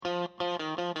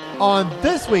On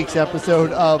this week's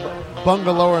episode of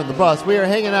Bungalower and the Bus, we are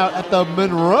hanging out at the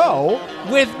Monroe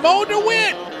with Mo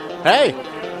DeWitt. Hey,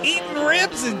 Eating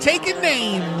ribs and taking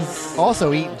names.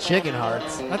 Also eating chicken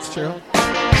hearts. That's true.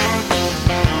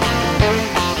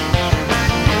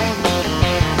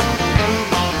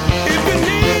 If you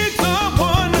need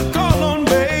someone to call on,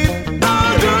 babe,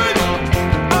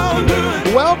 I'll do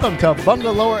it. Welcome to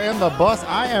Bungalower and the Bus.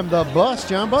 I am the Bus,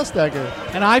 John Busdecker.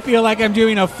 And I feel like I'm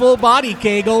doing a full body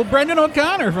Kegel. Brendan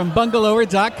O'Connor from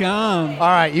bungalower.com. All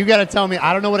right, you got to tell me.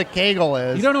 I don't know what a Kegel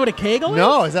is. You don't know what a Kegel is?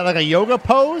 No, is that like a yoga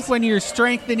pose? When you're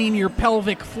strengthening your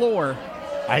pelvic floor.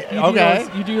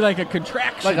 You do like a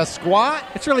contraction. Like a squat?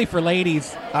 It's really for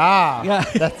ladies. Ah, Yeah.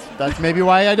 That's maybe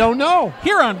why I don't know.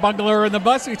 Here on Bungalower and the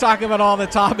Bus, we talk about all the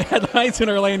top headlines in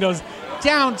Orlando's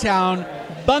downtown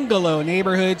bungalow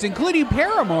neighborhoods, including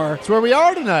Paramore. That's where we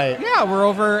are tonight. Yeah, we're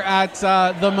over at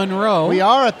the Monroe. We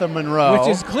are at the Monroe. Which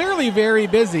is clearly very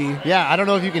busy. Yeah, I don't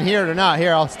know if you can hear it or not.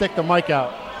 Here, I'll stick the mic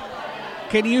out.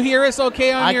 Can you hear us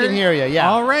okay on I your... can hear you,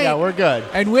 yeah. All right. Yeah, we're good.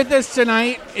 And with us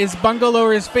tonight is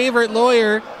Bungalower's favorite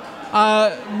lawyer,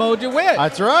 Mo DeWitt.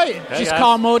 That's right. Just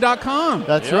call Mo.com.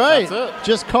 That's Yeah, right. that's it.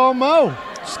 Just call Mo.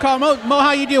 Just call Mo. Mo,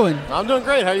 how you doing? I'm doing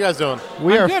great. How you guys doing?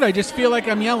 I'm good. I just feel like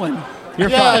I'm yelling. You're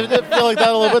Yeah, I fine. did feel like that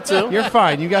a little bit too. You're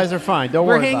fine. You guys are fine. Don't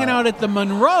We're worry hanging about out at the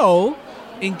Monroe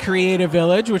in Creative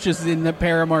Village, which is in the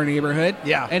Paramore neighborhood.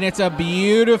 Yeah. And it's a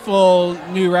beautiful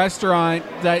new restaurant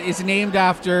that is named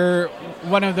after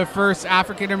one of the first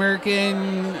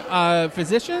African-American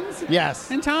physicians it. Yes.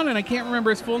 in town, and I can't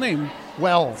remember his full name.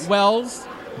 Wells. Wells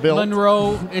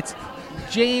Monroe. It's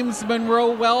James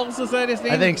Monroe Wells. Is that his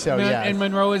name? I think so, yes. And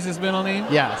Monroe is his middle name?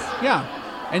 Yes. Yeah.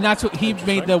 And that's what he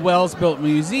made the Wells Built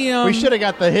Museum. We should have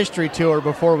got the history tour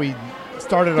before we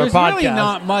started There's our podcast. really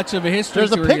not much of a history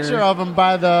There's a tour picture here. of him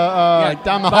by the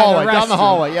down the by hallway. Down the restroom.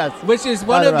 hallway, yes. Which is By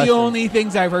one the of the restroom. only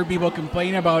things I've heard people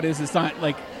complain about is it's not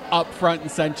like up front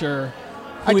and center.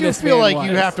 I who do this feel man like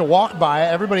you was have to walk by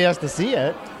it. Everybody has to see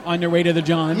it. on their way to the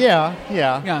John. Yeah.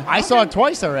 I saw Okay. it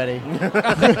twice already.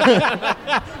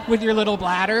 With your little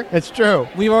bladder. It's true.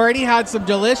 We've already had some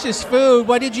delicious food.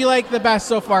 What did you like the best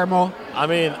so far, Mo? I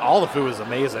mean, all the food is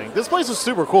amazing. This place is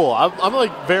super cool. I'm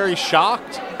like very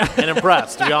shocked and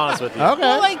impressed, to be honest with you. Okay.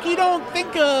 Well, like you don't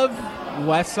think of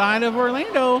west side of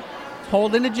Orlando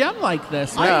holding a gem like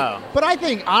this. Right? Yeah. But I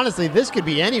think, honestly, this could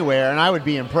be anywhere, and I would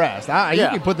be impressed. You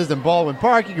Yeah. could put this in Baldwin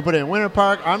Park. You could put it in Winter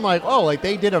Park. I'm like, oh, like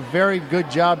they did a very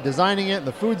good job designing it.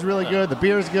 The food's really good. The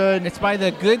beer's good. It's by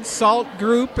the Good Salt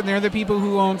Group, and they're the people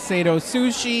who own Sato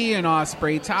Sushi and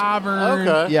Osprey Tavern.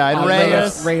 Okay. Yeah, and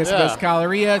Reyes. Reyes Yeah.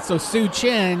 Pescaleria. So Sue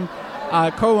Chin,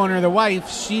 co-owner, the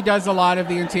wife, she does a lot of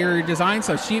the interior design.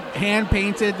 So she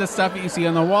hand-painted the stuff that you see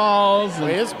on the walls. I mean,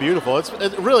 it's beautiful.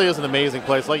 It really is an amazing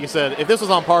place. Like you said, if this was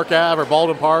on Park Ave or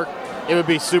Baldwin Park, it would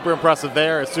be super impressive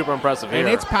there. It's super impressive here. and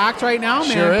it's packed right now,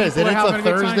 man. Sure is. People And are it's having a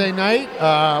good time. Thursday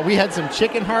night. We had some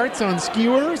chicken hearts on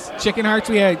skewers. Chicken hearts.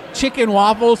 We had chicken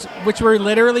waffles, which were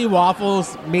literally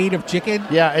waffles made of chicken.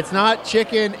 Yeah, it's not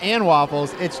chicken and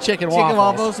waffles. It's chicken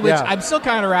waffles. Which Yeah. I'm still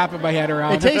kind of wrapping my head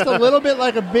around. It tastes a little bit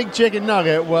like a big chicken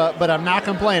nugget, but I'm not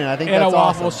complaining. I think in that's a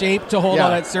waffle awesome. shape to hold Yeah.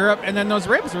 all that syrup, and then those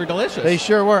ribs were delicious. They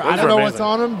sure were. I Those don't were know what's amazing.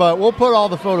 on them, but we'll put all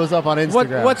the photos up on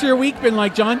Instagram. What's your week been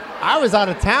like, John? I was out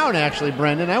of town, actually,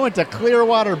 Brendan. I went to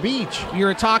Clearwater Beach. You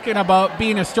were talking about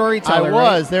being a storyteller. I right?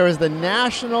 was. There was the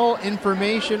National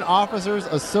Information Officers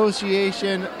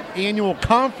Association annual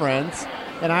conference,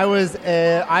 and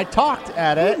I talked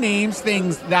at Who it. names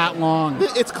things that long?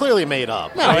 It's clearly made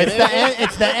up. No, it's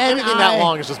the Anything that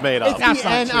long is just made up. It's That's the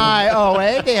not true.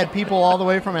 NIOA. They had people all the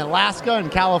way from Alaska and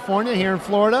California here in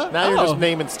Florida. Now you're Oh. just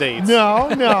naming states. No.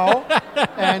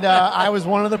 And I was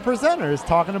one of the presenters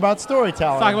talking about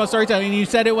storytelling. Talking about storytelling, and you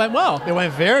said it went well It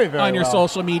went very, very on your well.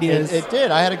 social medias. It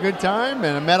did. I had a good time,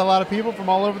 and I met a lot of people from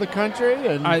all over the country.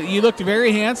 And You looked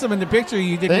very handsome in the picture.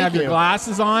 You didn't Thank have your you.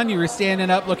 glasses on. You were standing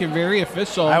up looking very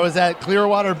official. I was at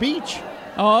Clearwater Beach.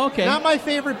 Oh, okay. Not my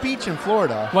favorite beach in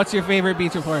Florida. What's your favorite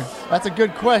beach in Florida? That's a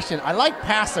good question. I like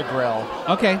Paso Grill.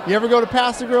 Okay. You ever go to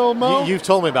Paso Grill, Mo? You've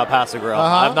told me about Paso Grill.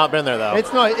 Uh-huh. I've not been there, though.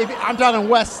 It's not. I'm talking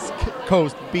West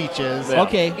Coast beaches. Yeah.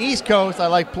 Okay. East Coast, I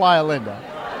like Playa Linda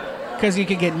Because you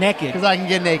can get naked. because I can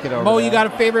get naked over Mo, there. you got a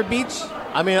favorite beach?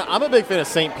 I mean, I'm a big fan of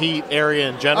St. Pete area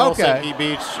in general. Okay. St. Pete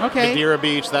Beach, Okay. Madeira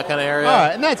Beach, that kind of area. All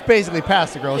right, and that's basically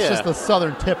Paso Grill. It's Yeah. just the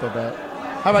southern tip of it.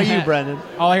 How about you, Brendan?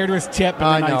 All I heard was tip, and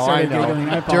I then know, I started giggling.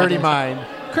 I Dirty apologize. mind.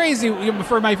 Crazy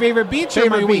for my favorite beach or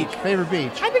my Favorite week. beach. Favorite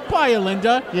beach. I think Playa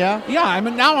Linda. Yeah? Yeah.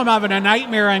 Now I'm having a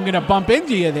nightmare. I'm going to bump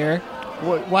into you there.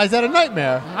 Why is that a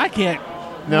nightmare? I can't.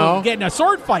 No? Get in a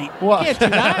sword fight. What? Can't do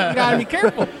that. You got to be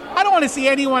careful. I don't want to see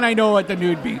anyone I know at the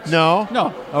nude beach. No?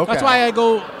 No. Okay. That's why I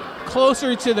go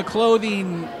closer to the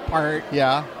clothing part,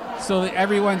 Yeah. so that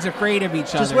everyone's afraid of each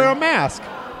other. Just wear a mask.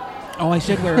 Oh, I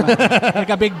should wear a mask. Like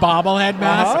a big bobblehead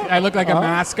mask. Uh-huh. I look like a Uh-huh.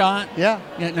 mascot. Yeah.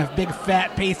 And a big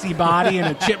fat pasty body and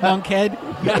a chipmunk head.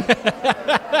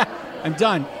 I'm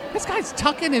done. This guy's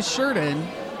tucking his shirt in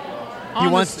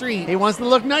on the street. He wants to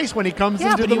look nice when he comes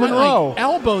Yeah, into but the he went Monroe. like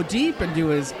elbow deep into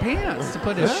his pants to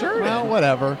put his shirt Well, in.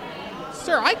 whatever.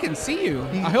 Sir, I can see you.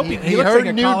 I hope he he looks heard like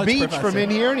a Nude college Beach professor. from in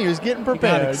here, and he was getting He got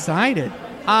prepared. excited.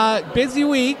 Busy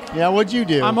week. Yeah, what'd you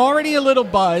do? I'm already a little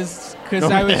buzzed because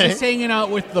I was Okay. just hanging out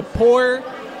with the Pour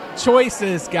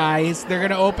Choices guys. They're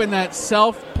going to open that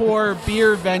self-pour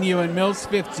beer venue in Mills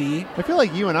 50. I feel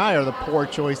like you and I are the poor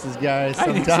choices guys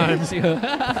I think so, sometimes.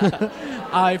 too.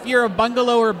 If you're a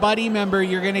Bungalow or Buddy member,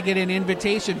 you're going to get an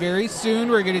invitation very soon.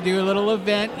 We're going to do a little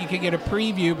event. You can get a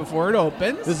preview before it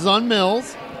opens. This is on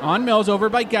Mills. On Mills, over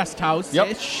by Guest House-ish,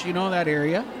 Yep. you know that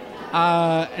area.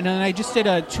 And then I just did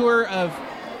a tour of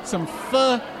some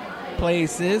pho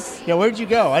places. Yeah, where'd you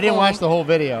go? I didn't Oh. watch the whole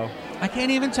video. I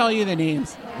can't even tell you the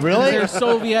names. Really? They're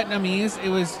so Vietnamese. It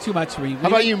was too much for me. How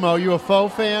about you, Mo? You a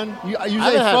faux fan? You say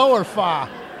haven't had- faux or fa?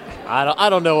 I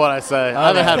don't know what I say. I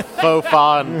haven't had faux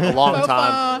pas in a long Faux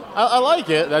time. pas. I like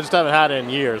it. I just haven't had it in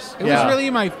years. It Yeah. was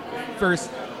really my first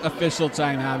official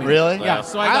time having Really? it. Yeah. Yeah,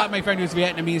 so I got my friend who's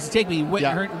Vietnamese to take me.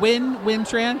 Yeah. Win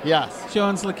Tran. Yes.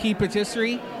 Showing us La Key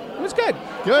Patisserie. It was good.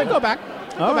 Good. I'd go back.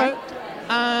 All right.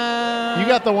 You You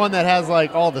got the one that has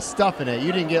like all the stuff in it.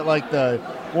 You didn't get like the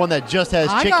one that just has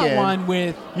I chicken. got one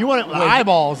with You want it with with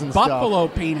eyeballs and buffalo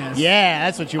penis. stuff. Yeah,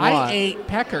 that's what you want. I ate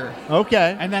pecker,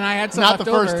 Okay. and then I had some Not the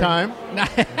left first over. time.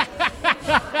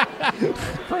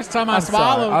 First time I I'm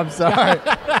swallowed. sorry.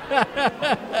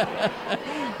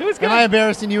 It was good. Am I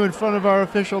embarrassing you in front of our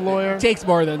official lawyer? Takes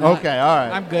more than that. Okay, all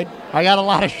right. I'm good. I got a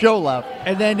lot of show left.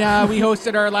 And then we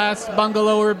hosted our last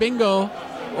Bungalow or Bingo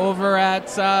over at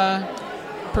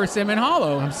Persimmon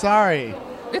Hollow. I'm sorry.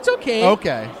 It's okay.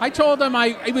 Okay. I told them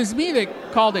it was me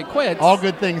that called it quits. All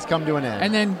good things come to an end.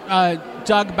 And then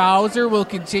Doug Bowser will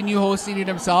continue hosting it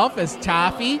himself as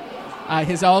Taffy.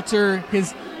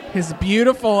 His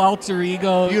beautiful alter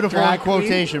ego. Beautiful in drag queen.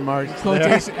 quotation marks.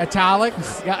 Quotation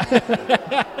italics. Yeah.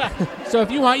 So if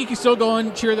you want, you can still go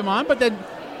and cheer them on. But then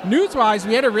news-wise,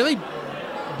 we had a really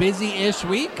busy-ish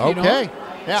week. You know? Okay.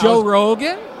 Yeah, Joe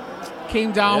Rogan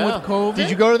came down Yeah. with COVID. Did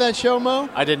you go to that show, Mo?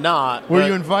 I did not. Were but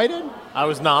you invited? I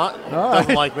was not. All Doesn't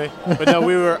right. like me. But no,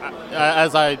 we were,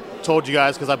 as I told you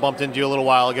guys, because I bumped into you a little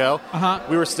while ago, Uh-huh.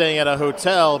 we were staying at a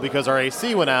hotel because our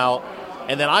AC went out.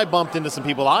 And then I bumped into some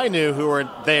people I knew who were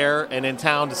there and in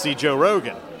town to see Joe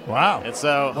Rogan. Wow. And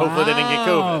so hopefully they didn't get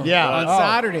Wow. COVID. Yeah. On Oh.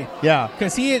 Saturday. Yeah.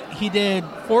 Because he did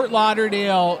Fort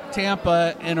Lauderdale,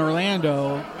 Tampa, and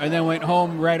Orlando, and then went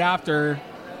home right after,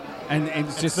 and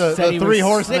just The said he three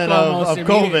was sick horsemen almost of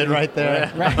COVID immediately. right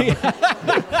there. Right.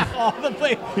 All the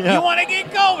place. Yeah. You want to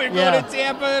get COVID? Yeah. Go to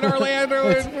Tampa and Orlando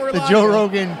and Fort The Lauderdale. Joe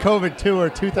Rogan COVID Tour Poor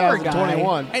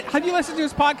 2021. guy. And have you listened to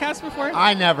his podcast before?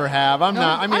 I never have. I'm No,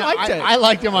 not. I mean, I liked it. I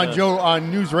liked him on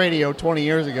on News Radio 20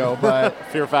 years ago, but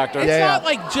Fear factor. It's Yeah, not yeah.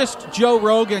 like just Joe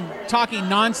Rogan talking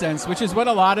nonsense, which is what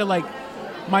a lot of like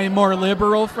my more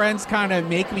liberal friends kind of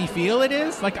make me feel it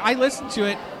is. Like I listen to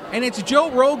it, and it's Joe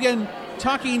Rogan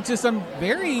talking to some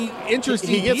very interesting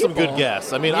He gets some people. good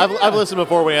guests. I mean, Yeah. I've listened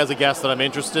before when he has a guest that I'm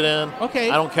interested in. Okay.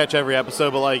 I don't catch every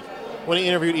episode, but like when he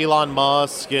interviewed Elon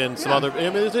Musk and some Yeah. other, I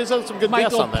mean, he's had some good guests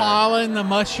Michael on there. Pollan, the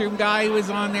mushroom guy,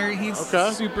 was on there. He's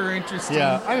Okay. super interesting.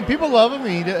 yeah. I mean, people love him.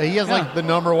 He has Yeah. like the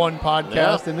number 1 podcast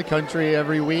Yeah. in the country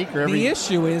every week or every. The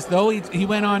issue is, though, he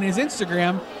went on his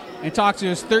Instagram and talked to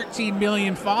his 13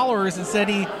 million followers and said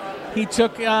he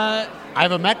took Ivermectin.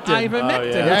 ivermectin, Oh,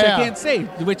 yeah. which Yeah. I can't say,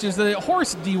 which is a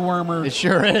horse dewormer, It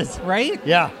sure is. right?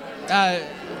 Yeah. As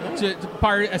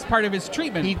part of his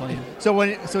treatment plan. So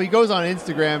he goes on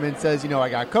Instagram and says, I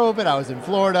got COVID. I was in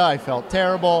Florida. I felt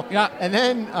terrible. Yeah. And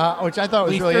then, which I thought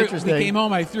was really interesting. We came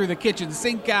home. I threw the kitchen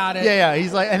sink at it. Yeah.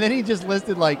 He's like, and then he just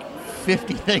listed like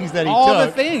 50 things that he all took.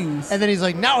 the things. And then he's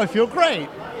like, now I feel great.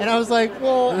 And I was like,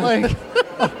 well, like,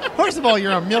 first of all,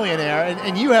 you're a millionaire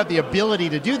and you have the ability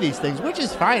to do these things, which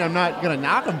is fine. I'm not going to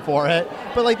knock him for it.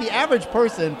 But like the average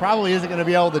person probably isn't going to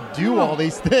be able to do all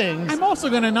these things. I'm also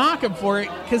going to knock him for it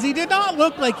because he did not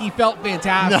look like he felt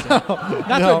fantastic.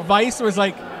 That's no. what Vice was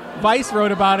like. Vice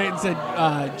wrote about it and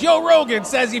said, Joe Rogan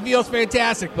says he feels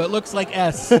fantastic, but looks like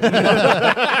S. Which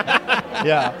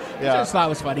Yeah. I just thought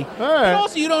was funny. right. But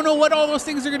also, you don't know what all those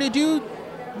things are going to do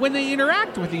when they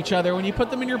interact with each other when you put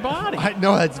them in your body. I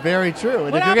know that's very true.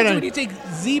 And What if you're happens gonna, when you take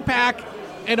Z-Pack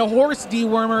and a horse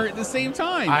dewormer at the same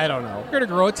time? I don't know. You're going to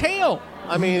grow a tail.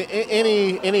 I mean,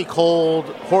 any cold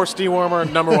horse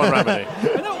dewormer, number 1 remedy.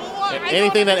 I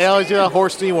Anything that ails you, a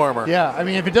horse dewormer. Yeah, I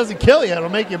mean, if it doesn't kill you, it'll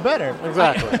make you better.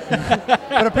 Exactly.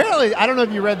 But apparently, I don't know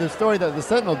if you read the story that the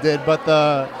Sentinel did, but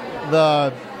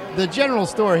the general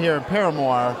store here in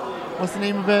Paramore, what's the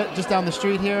name of it? Just down the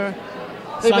street here.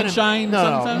 They've been in- Sunshine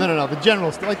No, something? no. The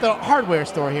general store, like the hardware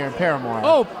store here in Paramore.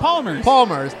 Oh, Palmer's.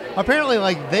 Palmer's. Apparently,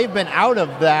 like they've been out of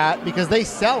that because they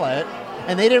sell it,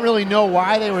 and they didn't really know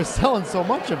why they were selling so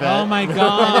much of it. Oh my And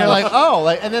god. they're like, oh,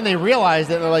 like, and then they realized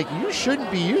that they're like, you shouldn't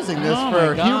be using this Oh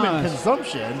for my human gosh.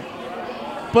 consumption.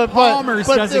 But Palmer's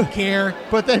but doesn't care.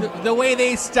 But then, The way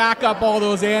they stack up all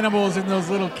those animals in those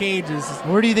little cages.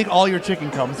 where do you think all your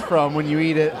chicken comes from when you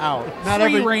eat it out?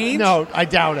 Free range? No, I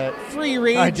doubt it. Free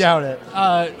range. I doubt it.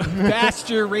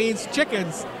 Pasture raised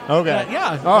chickens. Okay.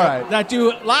 Yeah. All right. That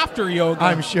do laughter yoga.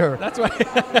 I'm sure. That's why.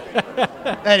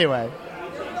 Anyway,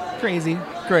 Crazy.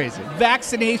 crazy.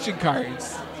 Vaccination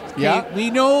cards. Okay, Yeah. We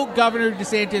know Governor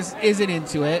DeSantis isn't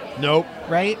into it, Nope.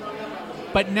 right?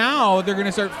 But now they're going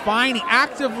to start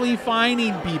actively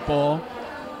fining people.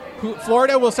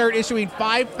 Florida will start issuing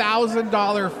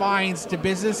 $5,000 fines to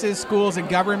businesses, schools, and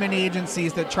government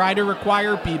agencies that try to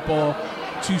require people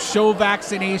to show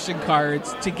vaccination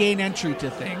cards to gain entry to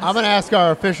things. I'm going to ask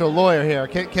our official lawyer here.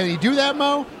 Can he do that,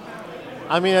 Mo?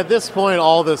 I mean, at this point,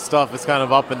 all this stuff is kind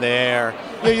of up in the air.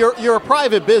 You're a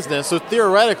private business, so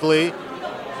theoretically,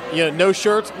 no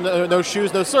shirts, no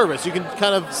shoes, no service. You can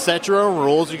kind of set your own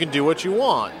rules. You can do what you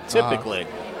want, typically.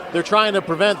 They're trying to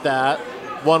prevent that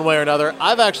one way or another.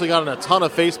 I've actually gotten a ton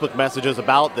of Facebook messages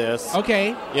about this.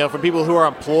 Okay. From people who are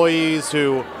employees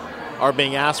who are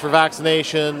being asked for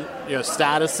vaccination,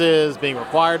 statuses, being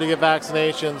required to get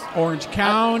vaccinations. Orange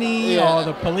County, Yeah. all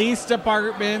the police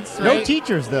departments. No Right?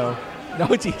 teachers, though. No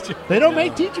teacher. They don't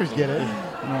make teachers get it.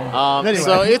 Anyway.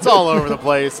 So it's all over the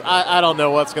place. I don't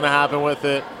know what's going to happen with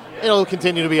it. It'll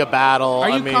continue to be a battle. Are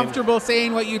you I mean, comfortable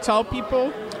saying what you tell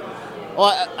people?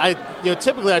 Well, I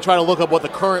typically I try to look up what the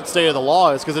current state of the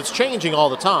law is because it's changing all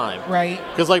the time. Right.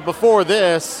 Because like before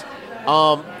this,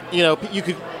 you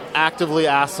could actively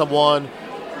ask someone,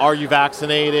 "Are you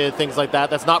vaccinated?" Things like that.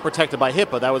 That's not protected by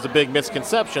HIPAA. That was a big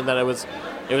misconception that it was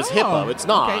HIPAA. It's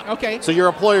not. Okay. So your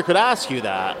employer could ask you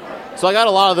that. So I got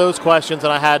a lot of those questions,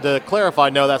 and I had to clarify.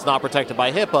 No, that's not protected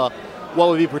by HIPAA. What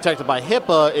would be protected by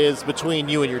HIPAA is between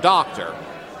you and your doctor,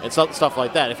 and stuff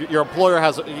like that. If your employer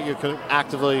can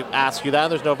actively ask you that,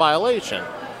 and there's no violation.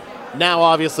 Now,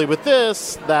 obviously, with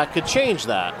this, that could change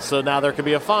that. So now there could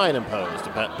be a fine imposed,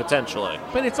 potentially.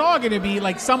 But it's all going to be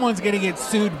like someone's going to get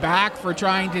sued back for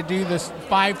trying to do this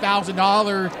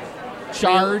 $5,000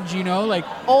 charge, like.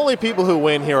 Only people who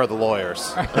win here are the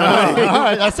lawyers. All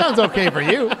right, that sounds okay for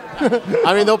you.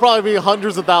 I mean, there'll probably be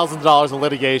hundreds of thousands of dollars in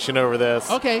litigation over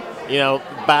this. Okay.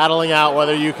 Battling out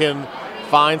whether you can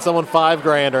fine someone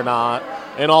 $5,000 or not.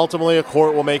 And ultimately, a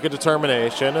court will make a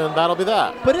determination, and that'll be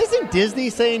that. But isn't Disney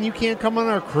saying you can't come on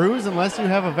our cruise unless you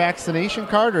have a vaccination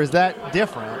card, or is that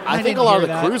different? I think didn't a lot of hear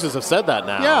the that. cruises have said that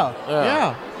now.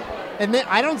 Yeah. And then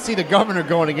I don't see the governor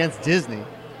going against Disney.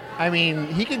 I mean,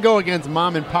 he can go against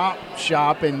mom and pop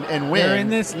shop and win. They're in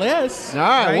this list. All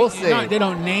right, we'll see. They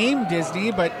don't name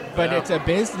Disney, but it's a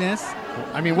business.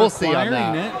 I mean, we'll see on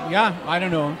Requiring that. it. Yeah, I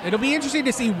don't know. It'll be interesting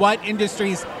to see what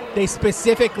industries they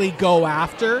specifically go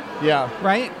after. Yeah.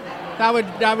 Right?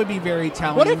 That would be very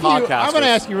telling. What if you? I'm Podcasters. going to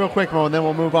ask you real quick, Mo, and then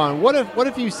we'll move on. What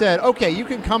if you said, okay, you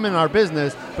can come in our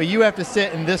business, but you have to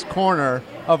sit in this corner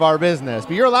of our business,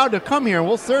 but you're allowed to come here and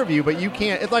we'll serve you, but you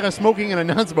can't. It's like a smoking and a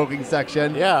non-smoking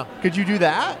section. Yeah. Could you do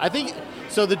that? I think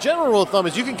so. The general rule of thumb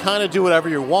is you can kind of do whatever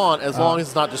you want as long as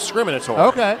it's not discriminatory.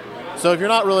 Okay. So if you're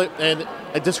not really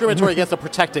discriminatory against a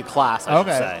protected class, I should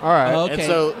Okay. say. All right. Okay. And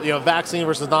so vaccine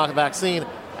versus not-vaccine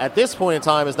at this point in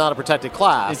time is not a protected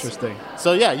class. Interesting.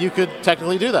 So yeah, you could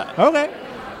technically do that. Okay.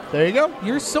 There you go.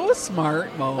 You're so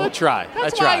smart, Mo. I try.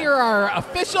 That's I try. why you're our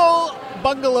official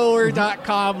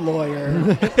bungalower.com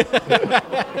lawyer.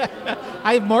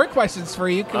 I have more questions for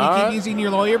you. Can All we keep right. using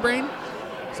your lawyer brain?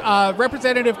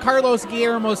 Representative Carlos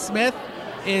Guillermo Smith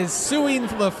is suing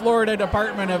the Florida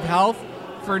Department of Health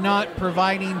for not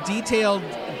providing detailed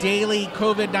daily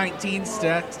COVID-19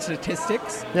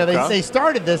 statistics. Yeah, Okay. they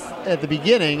started this at the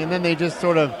beginning, and then they just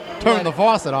sort of turned Yeah. the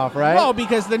faucet off, right? Well,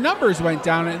 because the numbers went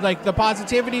down. Like the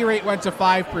positivity rate went to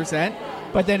 5%,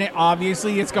 but then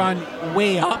it's gone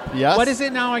way up. Yes. What is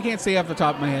it now? I can't say off the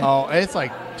top of my head. Oh, it's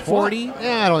like 40?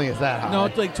 Yeah, I don't think it's that high. No,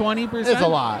 it's like 20%. It's a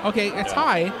lot. Okay, it's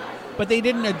high, but they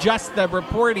didn't adjust the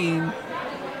reporting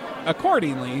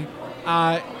accordingly.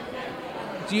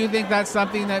 Do you think that's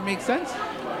something that makes sense?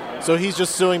 So he's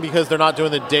just suing because they're not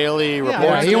doing the daily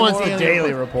reports he wants anymore? the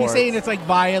daily report. He's saying it's like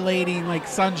violating like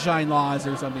sunshine laws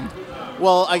or something.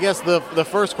 Well, I guess the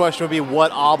first question would be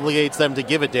what obligates them to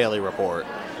give a daily report.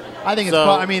 I think So-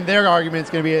 I mean, their argument's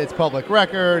going to be it's public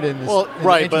record and Well,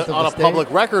 right, but on a public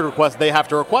record request, they have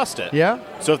to request it. Yeah.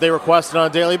 So if they request it on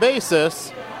a daily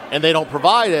basis and they don't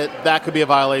provide it, that could be a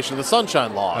violation of the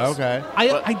Sunshine Laws. Okay.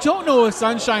 I don't know if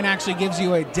Sunshine actually gives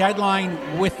you a deadline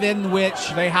within which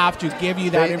they have to give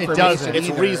you that It information. doesn't. It's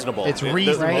either. reasonable. It's It-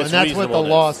 reasonable, it's and that's what the reasonableness.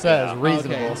 law says. Yeah.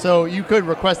 Reasonable. Okay. So you could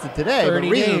request it today, but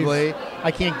 30 days. reasonably, I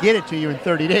can't get it to you in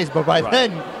 30 days. But by Right.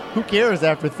 then, who cares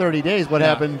after 30 days what Yeah.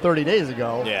 happened 30 days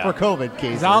ago Yeah. for COVID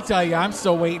cases? 'Cause I'll tell you, I'm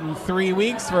still waiting 3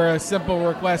 weeks for a simple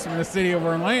request from the city of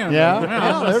Orlando. Yeah? I'm,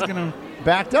 Yeah, just they're gonna,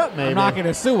 backed up, maybe. I'm not going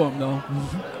to sue them, though.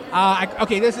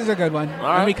 Okay, this is a good one. All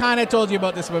right. And we kind of told you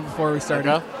about this one before we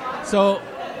started. Okay. So,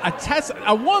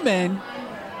 a woman,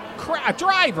 a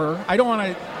driver, I don't want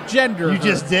to gender You her.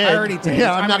 just did. I already did.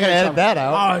 Yeah, I'm not gonna edit that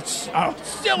out. Oh, it's a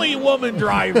silly woman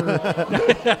driver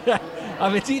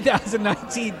of a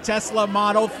 2019 Tesla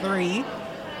Model 3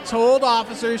 told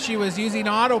officers she was using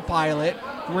autopilot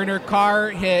when her car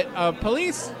hit a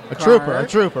police a car.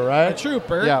 trooper, right? A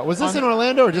trooper. Yeah. Was this on in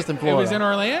Orlando or just in It Florida? was in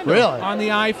Orlando. Really? On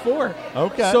the I-4.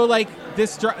 Okay. So, like,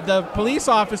 the police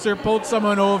officer pulled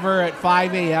someone over at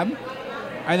 5 a.m.,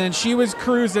 and then she was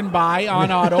cruising by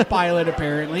on autopilot,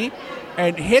 apparently,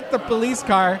 and hit the police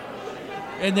car,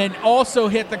 and then also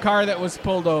hit the car that was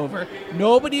pulled over.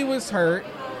 Nobody was hurt,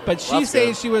 but she That's says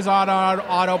good. she was on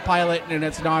autopilot, and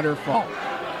it's not her fault.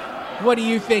 What do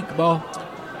you think, Mo?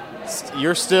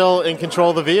 You're still in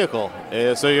control of the vehicle.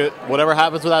 So whatever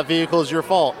happens with that vehicle is your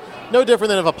fault. No different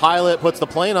than if a pilot puts the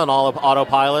plane on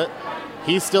autopilot,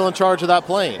 he's still in charge of that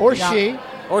plane. Or Yeah. she.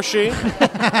 Or she.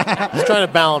 Just trying to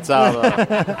balance out.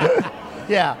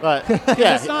 Yeah. But It's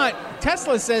yeah, not.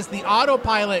 Tesla says the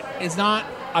autopilot is not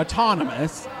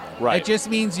autonomous. Right. It just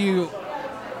means you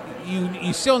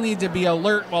still need to be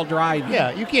alert while driving.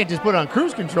 Yeah, you can't just put it on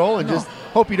cruise control and No. just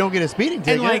hope you don't get a speeding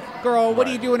ticket. And like, girl, what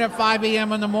are you doing at 5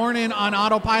 a.m. in the morning on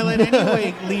autopilot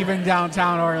anyway, leaving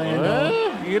downtown Orlando?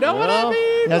 Well, You know what I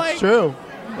mean? that's Like- true.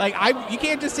 Like, you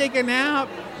can't just take a nap.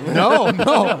 No.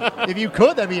 If you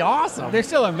could, that'd be awesome. They're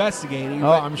still investigating. Oh,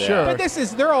 but- I'm sure. But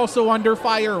they're also under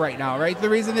fire right now, right? The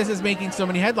reason this is making so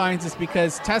many headlines is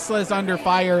because Tesla is under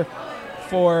fire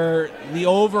for the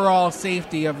overall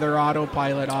safety of their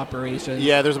autopilot operations.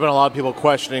 yeah, there's been a lot of people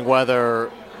questioning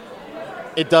whether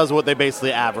it does what they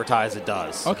basically advertise it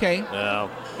does. Okay. You know?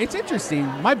 It's interesting.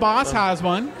 My boss has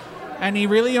one, and he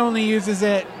really only uses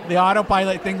the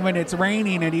autopilot thing, when it's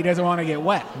raining and he doesn't want to get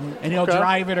wet. And he'll Okay.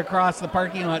 drive it across the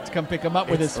parking lot to come pick him up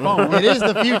with his phone. It is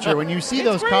the future. When you see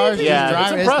It's those cars crazy. just Yeah, it's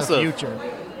driving, it's the impressive.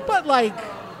 future.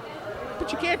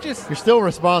 But you can't just... You're still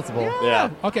responsible. Yeah.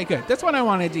 Okay, good. That's what I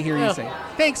wanted to hear Yeah. you say.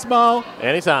 Thanks, Mo.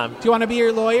 Anytime. Do you want to be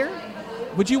your lawyer?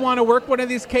 Would you want to work one of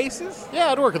these cases?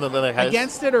 Yeah, I'd work in the case.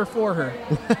 Against it or for her?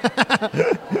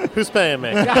 Who's paying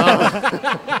me?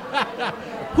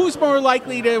 Who's more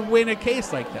likely to win a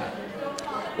case like that?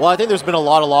 Well, I think there's been a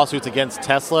lot of lawsuits against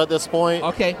Tesla at this point.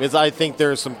 Okay. Because I think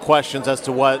there's some questions as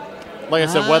to what, like I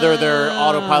said, whether their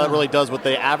autopilot really does what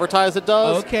they advertise it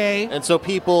does. Okay. And so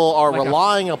people are Like a-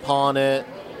 relying upon it,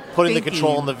 putting the Thinking.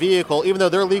 control in the vehicle, even though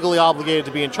they're legally obligated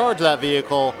to be in charge of that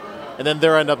vehicle, and then they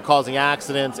end up causing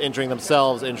accidents, injuring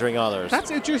themselves, injuring others. That's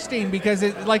interesting because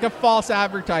it's like a false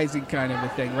advertising kind of a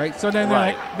thing, right? So then they're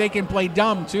Right. like, they can play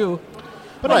dumb too.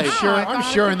 But Right. I'm sure. I I'm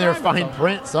thought sure it in their was fine drivable.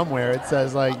 print somewhere it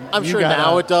says like. I'm you sure gotta-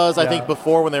 now it does. I yeah. think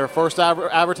before, when they were first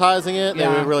advertising it, they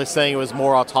Yeah. were really saying it was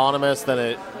more autonomous than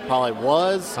it probably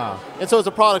was. Huh. And so it's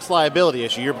a product's liability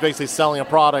issue. You're basically selling a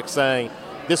product saying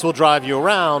this will drive you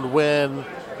around when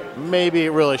maybe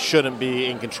it really shouldn't be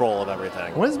in control of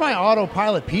everything. When's my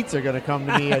autopilot pizza going to come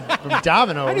to me from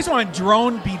Domino's? I just want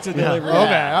drone pizza Yeah. delivery.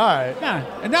 Okay, all right. Yeah,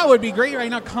 and that would be great right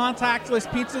now. Contactless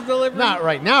pizza delivery. Not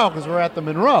right now because we're at the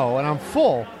Monroe and I'm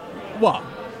full. Well,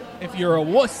 if you're a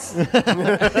wuss. No,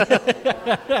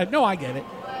 I get it.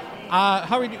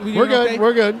 How are we doing? We're good. Okay?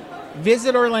 We're good.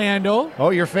 Visit Orlando.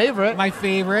 Oh, your favorite? My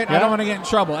favorite. I Yeah. don't want to get in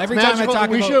trouble. Every It's time I magical- talk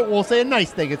about we'll say a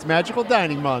nice thing. It's Magical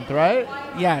Dining Month, right?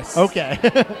 yes. Okay.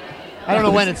 I don't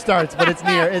know when it starts, but it's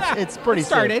near. It's pretty It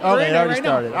started. soon. We're Okay, in it it already right now.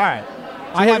 started. All right.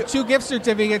 I have 2 gift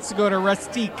certificates to go to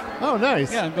Rustique. Oh,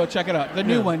 nice. Yeah, go check it out. The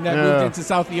new Yeah. one that Yeah. moved into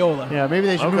South Eola. Yeah, maybe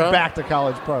they should Okay. move back to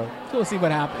College Park. So we'll see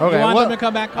what happens. Okay, You want what- them to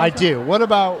come back? I Coulter? do. What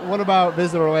about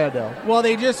Visit Orlando? Well,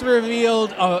 they just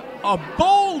revealed a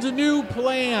bold new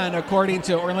plan, according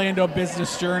to Orlando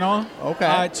Business Journal.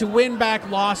 Okay. To win back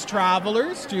lost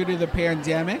travelers due to the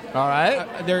pandemic. All right.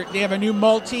 They have a new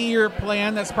multi-year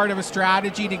plan that's part of a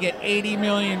strategy to get 80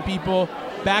 million people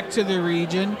back to the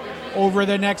region over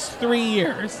the next 3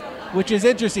 years, which is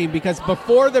interesting because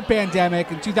before the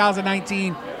pandemic in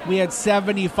 2019, we had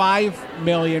 75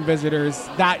 million visitors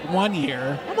that one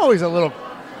year. I'm always a little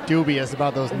dubious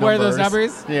about those numbers. Where are those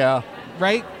numbers? Yeah.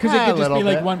 Right? Because it Yeah, could a just be little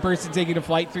like bit. one person taking a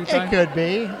flight through time. It could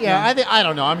be. Yeah. I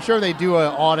don't know. I'm sure they do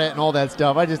an audit and all that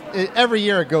stuff. Every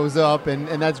year it goes up, and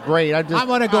that's great. I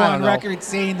want to go I on don't know. record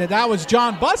saying that was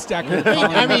John Busdecker.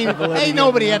 I mean, Validity ain't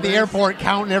nobody of at the numbers. airport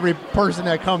counting every person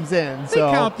that comes in. They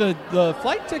So count the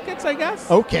flight tickets, I guess.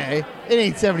 okay, it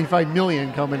ain't 75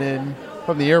 million coming in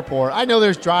from the airport. I know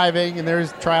there's driving and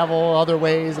there's travel other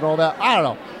ways and all that. I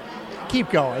don't know.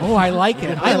 Keep going. Oh, I like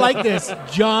it. I like this.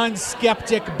 John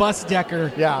Skeptic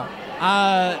Busdecker.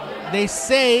 Yeah. They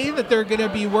say that they're going to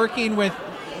be working with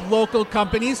local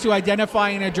companies to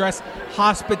identify and address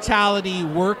hospitality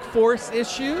workforce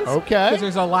issues. Okay. Because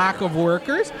there's a lack of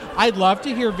workers. I'd love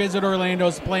to hear Visit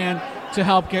Orlando's plan to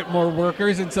help get more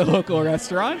workers into local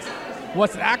restaurants.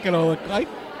 What's that going to look like?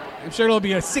 I'm sure it'll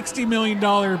be a $60 million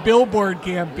billboard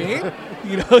campaign,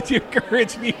 to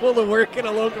encourage people to work in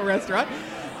a local restaurant.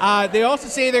 They also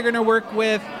say they're going to work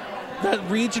with the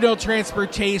regional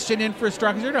transportation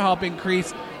infrastructure to help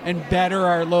increase and better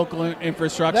our local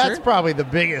infrastructure. That's probably the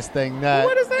biggest thing.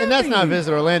 What does that And that's not mean?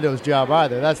 Visit Orlando's job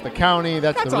either. That's the county.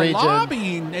 That's That's the a region.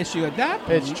 lobbying issue at that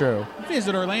point. It's true.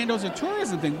 Visit Orlando's a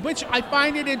tourism thing, which I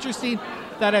find it interesting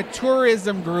that a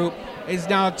tourism group is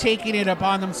now taking it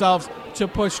upon themselves to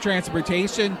push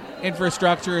transportation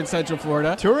infrastructure in Central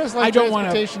Florida. Tourists like I don't wanna-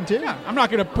 transportation, too. Yeah, I'm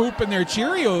not going to poop in their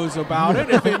Cheerios about it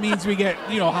if it means we get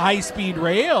high-speed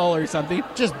rail or something.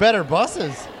 Just better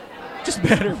buses. Just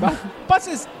better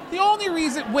buses. The only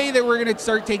way that we're going to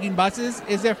start taking buses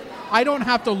is if I don't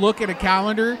have to look at a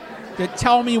calendar to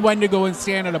tell me when to go and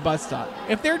stand at a bus stop.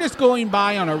 If they're just going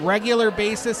by on a regular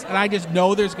basis and I just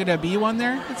know there's going to be one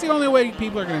there, it's the only way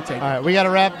people are going to take All it. right, we got to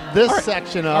wrap this All right.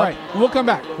 section up. All right, we'll come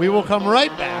back. We will come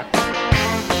right back.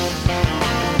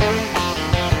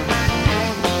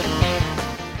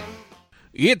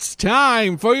 It's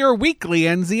time for your weekly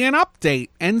Enzian update.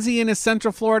 Enzian is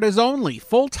Central Florida's only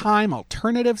full-time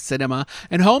alternative cinema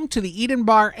and home to the Eden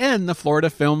Bar and the Florida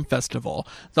Film Festival.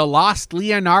 The Lost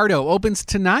Leonardo opens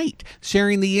tonight,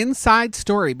 sharing the inside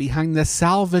story behind the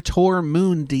Salvator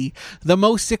Mundi, the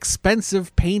most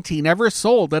expensive painting ever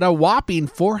sold at a whopping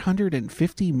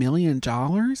 $450 million.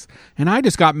 And I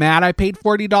just got mad I paid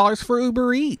 $40 for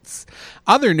Uber Eats.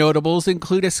 Other notables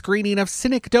include a screening of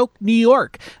Synecdoche, New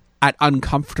York, at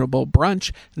Uncomfortable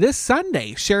Brunch this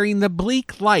Sunday, sharing the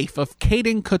bleak life of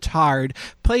Caden Cotard,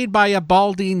 played by a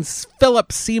balding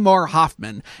Philip Seymour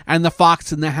Hoffman, and The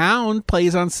Fox and the Hound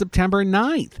plays on September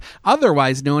 9th,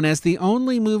 otherwise known as the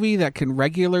only movie that can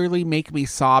regularly make me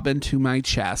sob into my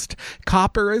chest.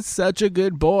 Copper is such a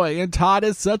good boy, and Todd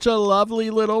is such a lovely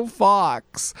little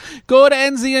fox. Go to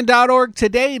enzian.org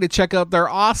today to check out their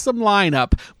awesome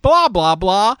lineup. Blah, blah,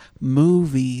 blah,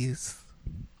 movies.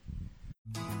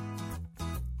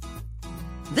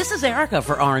 This is Erica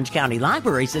for Orange County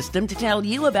Library System to tell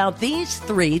you about these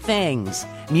 3 things.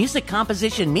 Music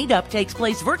Composition Meetup takes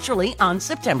place virtually on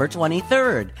September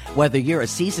 23rd. Whether you're a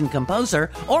seasoned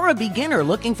composer or a beginner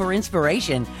looking for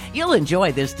inspiration, you'll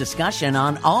enjoy this discussion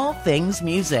on all things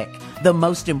music. The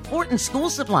most important school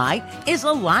supply is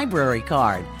a library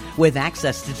card. With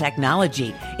access to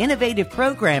technology, innovative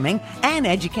programming, and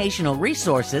educational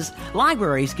resources,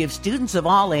 libraries give students of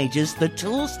all ages the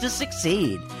tools to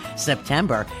succeed.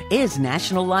 September is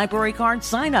National Library Card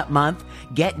Sign-Up Month.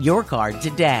 Get your card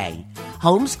today.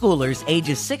 Homeschoolers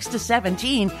ages 6 to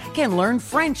 17 can learn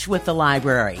French with the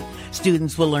library.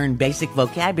 Students will learn basic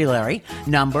vocabulary,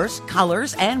 numbers,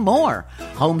 colors, and more.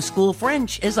 Homeschool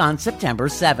French is on September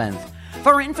 7th.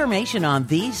 For information on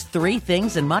these 3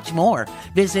 things and much more,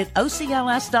 visit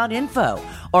ocls.info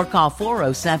or call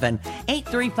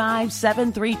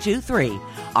 407-835-7323.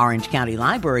 Orange County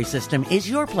Library System is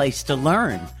your place to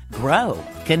learn, grow,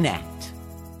 connect.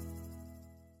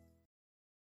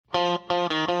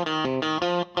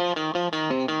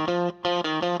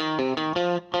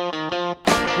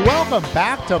 Welcome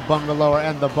back to Bungalower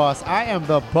and the Bus. I am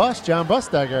the Bus, John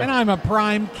Busdecker. And I'm a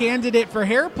prime candidate for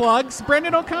hair plugs,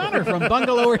 Brendan O'Connor from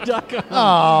bungalower.com.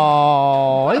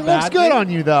 Oh, it looks bad good thing. on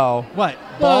you, though. What?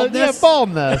 Yeah, Baldness?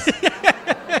 baldness.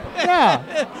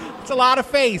 Yeah. It's a lot of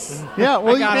face. Yeah,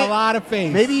 well, I got you a lot of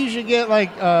face. Maybe you should get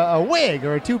like a wig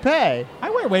or a toupee. I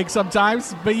wear wigs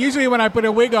sometimes, but usually when I put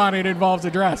a wig on, it involves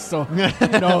a dress, so who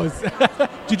knows?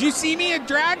 Did you see me at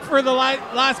drag for the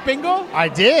last bingo? I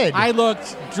did. I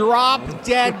looked drop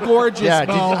dead gorgeous, yeah.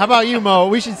 Mo. How about you, Mo?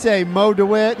 We should say Mo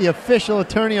DeWitt, the official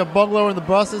attorney of Bungalower and the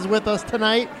Bus, is with us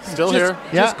tonight. Still here.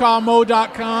 Just call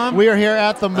Mo.com. We are here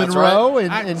at the That's Monroe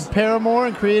right. in Paramore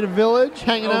and Creative Village,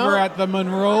 hanging over out. at the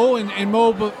Monroe. And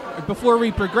Mo, before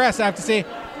we progress, I have to say,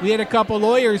 We had a couple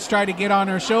lawyers try to get on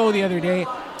our show the other day,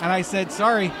 and I said,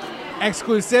 sorry,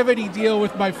 exclusivity deal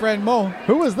with my friend Mo.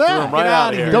 Who was that? Threw 'em right Get out outta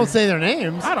of here. here. Don't say their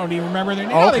names. I don't even remember their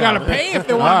names. Oh, they Okay. got to pay if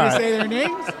they want All me to right. say their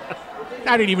names.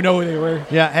 I didn't even know who they were.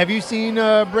 Yeah. Have you seen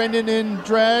Brendan in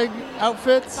drag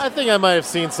outfits? I think I might have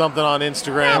seen something on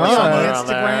Instagram Yeah, or on somewhere the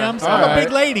around there. Instagrams. All I'm a right.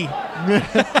 big lady.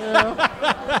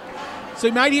 So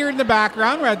you might hear in the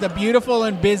background, we're at the beautiful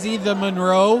and busy The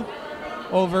Monroe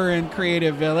over in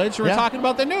Creative Village. We're Yeah. talking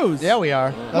about the news. Yeah, we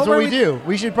are. That's Well, what where we we- do.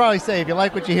 We should probably say, if you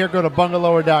like what you hear, go to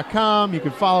bungalower.com. You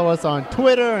can follow us on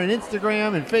Twitter and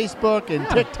Instagram and Facebook and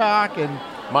TikTok and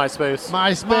MySpace.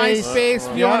 MySpace. MySpace.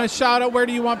 If you Yeah. want to shout out, where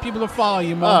do you want people to follow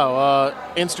you, Mo?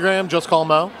 Instagram, just call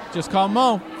Mo. Just call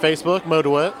Mo. Facebook, Mo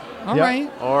DeWitt. All Yeah.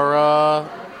 right. Or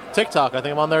TikTok, I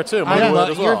think I'm on there too. Mo I DeWitt love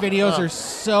as your well. videos Yeah. are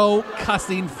so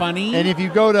cussing funny. And if you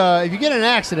get in an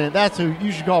accident, that's who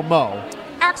you should call Mo.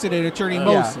 Accident attorney Yeah.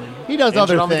 mostly. He does Injured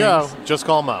other on the things. go, just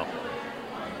call Mo.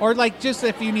 Or like just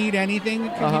if you need anything,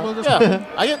 can people just Yeah,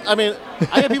 I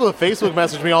get people that Facebook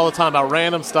message me all the time about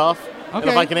random stuff. And if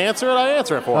Okay. I can answer it, I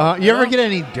answer it for them. You ever get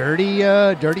any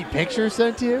dirty pictures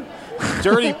sent to you?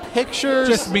 dirty pictures?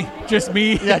 just me. Just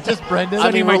me. Yeah, just Brendan. I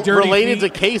mean, my dirty related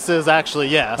feet. to cases, actually,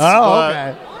 yes. Oh,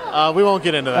 but, okay. we won't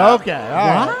get into that. Okay. All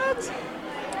right. What?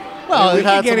 Well, We've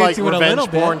can had get some like into it a little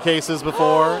revenge porn bit. cases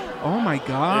before. Oh my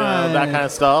god. that kind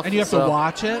of stuff. And you have to So-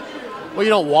 watch it. Well, you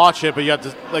don't watch it, but you have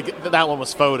to that one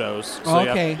was photos. So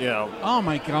Okay. You have, Oh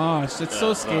my gosh, that's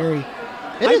so scary.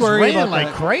 It I is worry raining about like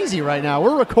that. crazy right now.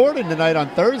 We're recording tonight on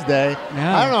Thursday.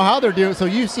 Yeah. I don't know how they're doing. So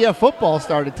UCF football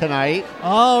started tonight,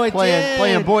 Oh, it did.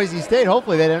 playing Boise State.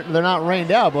 Hopefully they're not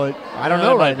rained out, but I don't Yeah,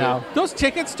 know it might right be. now. Those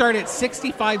tickets start at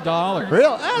 $65.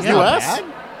 Real? That's Yeah. not US? bad.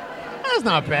 That's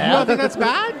not You don't bad. think that's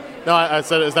bad? No, I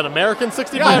said, is that American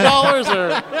 $65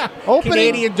 or? opening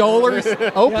Canadian dollars.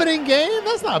 opening game?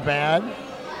 That's not bad.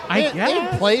 I They ain't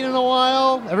guess. played in a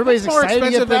while. Everybody's It's more excited to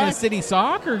expensive get than a back. city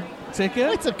soccer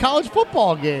ticket. It's a college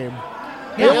football game.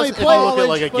 They I only guess if play you look at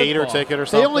like a college Gator football. ticket or They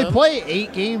something. only play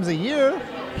 8 games a year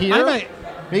here. I'm a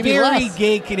maybe very less.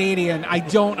 gay Canadian. I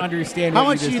don't understand How what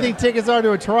much do just you said. think tickets are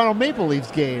to a Toronto Maple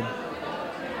Leafs game?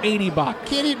 $80.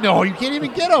 Can't even, no, you can't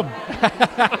even get them.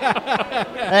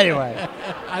 Anyway,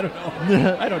 I don't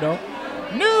know. I don't know.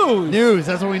 News. news.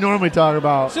 That's what we normally talk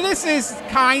about. So this is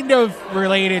kind of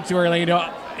related to Orlando.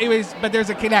 But there's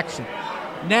a connection.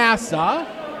 NASA,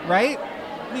 right?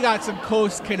 We got some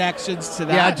coast connections to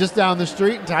that. Yeah, just down the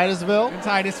street in Titusville,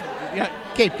 Titus, yeah,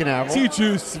 Cape Canaveral.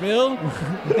 Titusville.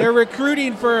 They're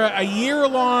recruiting for a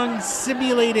year-long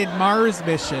simulated Mars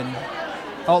mission,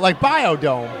 Oh, like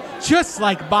Biodome. just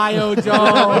like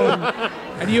Biodome.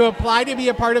 And you apply to be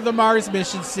a part of the Mars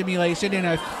mission simulation in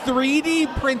a 3D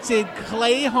printed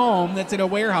clay home that's in a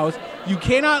warehouse. You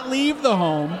cannot leave the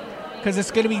home because it's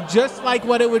going to be just like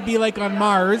what it would be like on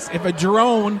Mars if a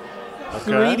drone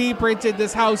 3D printed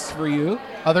this house for you.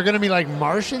 Are there going to be like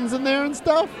Martians in there and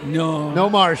stuff? No. No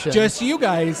Martians. Just you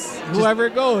guys, whoever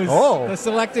it goes, Oh. the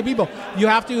selected people. You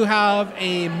have to have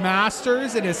a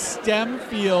master's in a STEM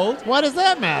field Why does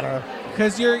that matter?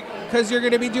 because you're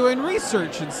going to be doing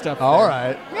research and stuff. All there.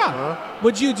 right. Yeah.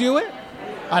 Would you do it?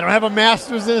 I don't have a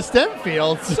master's in a STEM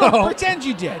field, So so. pretend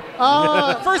you did.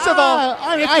 First of all,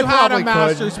 if you had a could.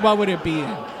 master's, what would it be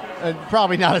in?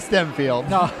 Probably not a STEM field.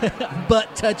 No,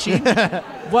 butt touching.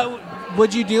 What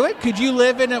would you do it? Could you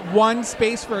live in one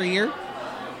space for a year?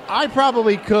 I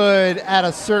probably could at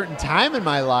a certain time in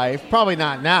my life. Probably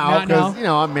not now Not now? because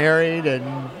I'm married and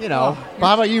Oh, But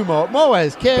how about you, Mo? Mo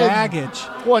has kids. Baggage.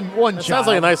 One That child. sounds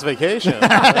like a nice vacation.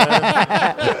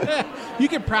 You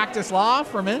can practice law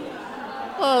from it.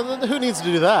 Well, who needs to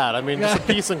do that? I mean, just a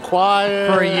peace and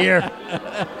quiet for a year.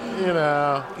 You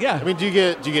know. Yeah. I mean, do you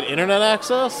get internet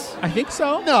access? I think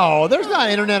so. No, there's not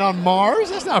internet on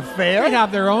Mars. That's not fair. They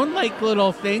have their own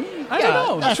little thing. I Yeah, don't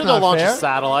know. that's Should not have launched fair. a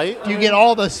satellite. Do you get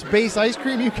all the space ice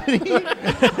cream you can eat?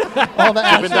 All the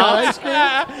astronaut ice cream?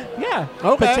 Yeah.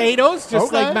 Okay. Potatoes, just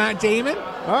Okay. like Matt Damon.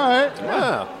 All right.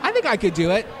 Yeah. I think I could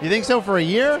do it. You think so for a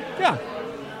year? Yeah.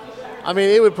 I mean,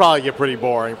 it would probably get pretty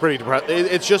boring, pretty depressing.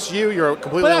 It's just you. You're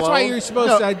completely But that's alone. why you're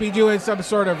supposed to be doing some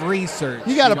sort of research.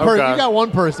 You got Okay. you got one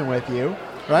person with you,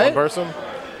 right? One person.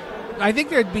 I think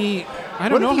there'd be. I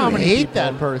don't What know if you how many hate people.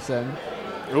 that person?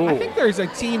 Ooh. I think there's a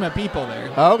team of people there.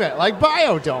 Okay, like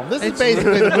Biodome. This is It's-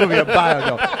 basically the movie of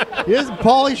Biodome. Here's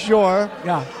Pauly Shore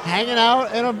Yeah. hanging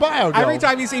out in a Biodome. Every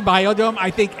time you see Biodome, I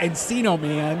think Encino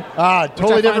Man. Totally Which I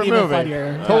find different even movie.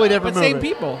 funnier. Totally Yeah. different But movie. same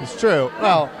people. It's true.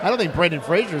 Well, I don't think Brendan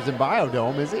Fraser's in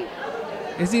Biodome, is he?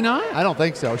 Is he not? I don't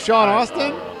think so. Sean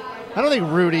Austin? I don't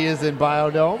think Rudy is in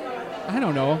Biodome. I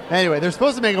don't know. Anyway, they're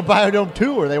supposed to make a Biodome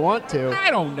 2, or they want to. I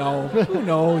don't know. Who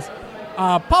knows?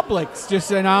 Publix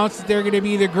just announced that they're going to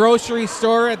be the grocery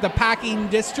store at the packing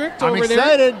district I'm over there.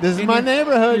 excited. This is in my your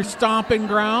neighborhood. stomping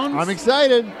grounds. I'm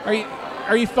excited.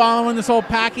 Are you following this whole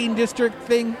packing district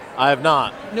thing? I have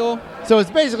not. No. So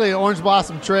it's basically Orange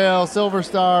Blossom Trail, Silver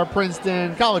Star,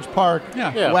 Princeton, College Park,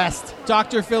 Yeah. West.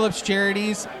 Dr. Phillips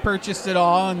Charities purchased it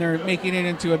all, and they're making it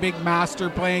into a big master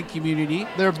plan community.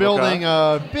 They're building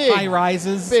High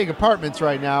rises. big apartments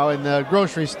right now in the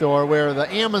grocery store where the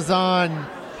Amazon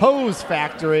hose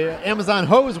factory, Amazon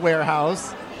hose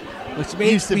warehouse. Which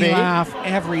makes used to me be. laugh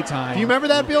every time. Do you remember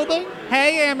that building?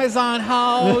 Hey, Amazon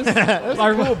house. That was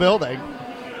a cool building.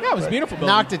 Yeah, it was a beautiful building.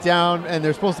 Knocked it down, and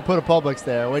they're supposed to put a Publix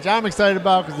there, which I'm excited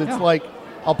about because it's Yeah. like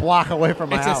a block away from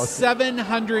my It's house. a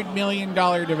 $700 million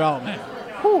development.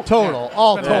 Total,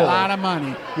 all Spent total. a lot of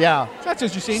money. Yeah. So that's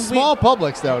what you're saying. Small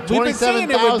Publix though. we've been saying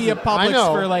 27,000. it would be a I Publix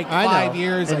know, for like I know. 5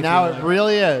 years, and I now feel it like.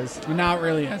 really is. Now it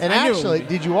really is. And I knew it actually, would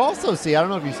be. did you also see? I don't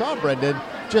know if you saw, Brendan.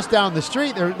 Just down the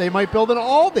street, they might build an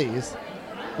Aldi's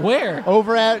Where?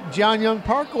 over at John Young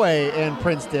Parkway in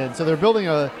Princeton. So they're building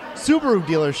a Subaru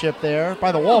dealership there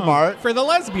by the Walmart. For the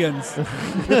lesbians.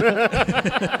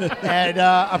 And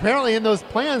apparently, in those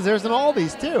plans, there's an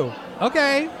Aldi's too.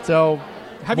 Okay. So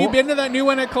Have you been to that new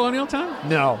one at Colonial Town?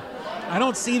 No. I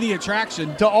don't see the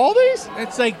attraction. To Aldi's?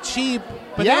 It's like cheap,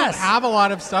 but Yes. they don't have a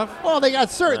lot of stuff. Well, they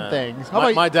got certain things. How My,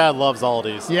 about my dad loves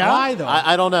Aldi's. Yeah? Why though?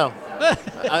 I don't know.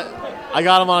 I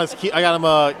got him on his key. I got him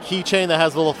a keychain that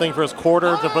has a little thing for his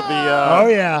quarter to put the Oh,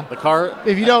 yeah. the cart.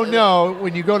 If you don't know,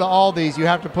 when you go to Aldi's, you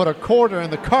have to put a quarter in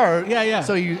the cart. Yeah, yeah.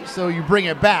 So you bring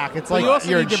it back. It's Well, like you also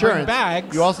your need to bring insurance.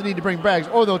 bags. You also need to bring bags,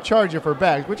 or they'll charge you for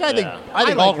bags, which I think Yeah. I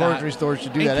think like all that. grocery stores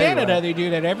should do In that. Canada, anyway. they do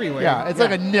that everywhere. Yeah, it's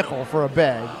like a nickel for a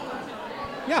bag.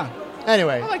 Yeah,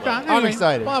 Anyway, I like that. I'm Anyway,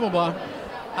 excited. Blah, blah,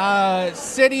 blah.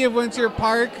 City of Winter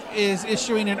Park is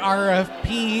issuing an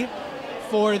RFP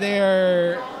for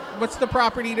their, what's the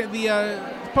property, to the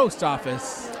post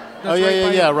office? Oh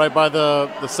That's yeah, by- right by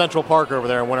the Central Park over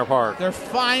there in Winter Park. They're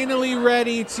finally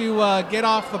ready to get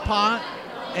off the pot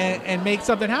and make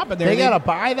something happen there. They got to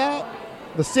buy that.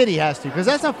 The city has to, because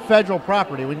that's a federal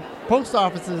property. When post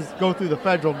offices go through the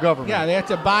federal government. Yeah, they have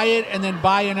to buy it and then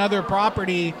buy another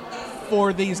property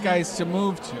for these guys to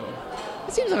move to.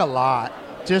 It seems like a lot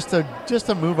just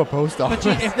to move a post office.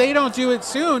 But if they don't do it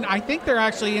soon, I think they're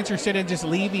actually interested in just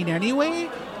leaving anyway.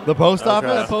 The post The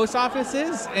office. post office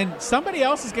is, and somebody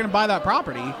else is going to buy that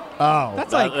property. Oh,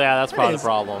 That's That- like that's that probably is the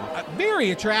problem.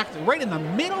 Very attractive, right in the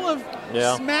middle of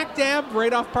Yeah. smack dab,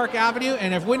 right off Park Avenue.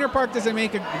 And if Winter Park doesn't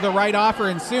make the right offer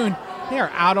and soon, they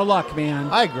are out of luck, man.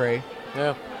 I agree.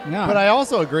 Yeah. Yeah. But I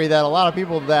also agree that a lot of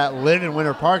people that live in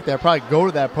Winter Park that probably go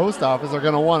to that post office are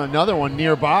going to want another one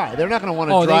nearby. They're not going to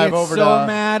want to they drive get over so to.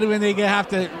 mad when they have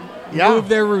to Yeah. move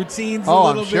their routines a Oh,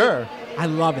 little I'm bit. sure. I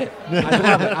love it. I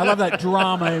love it. I love that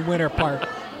drama in Winter Park.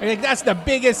 I think that's the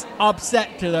biggest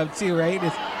upset to them too, right?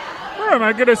 Is, where am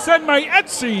I going to send my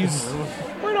Etsy's?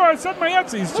 Where do I send my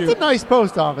Etsy's That's a nice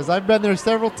post office. I've been there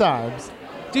several times.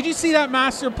 Did you see that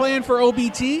master plan for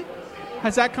OBT?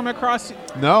 Has that come across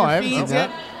No, your I haven't seen feeds that.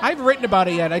 yet? I haven't written about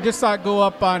it yet. I just saw it go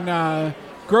up on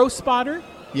Growth Spotter.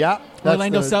 Yeah,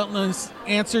 Orlando the- Seltner's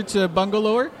answer to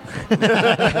Bungalower.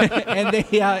 And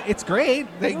it's great.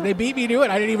 They beat me to it.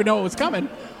 I didn't even know it was coming.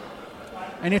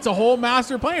 And it's a whole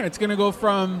master plan. It's going to go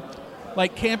from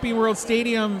like Camping World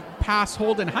Stadium past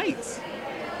Holden Heights.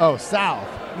 Oh, south.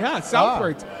 Yeah,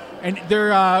 southwards. And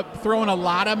they're throwing a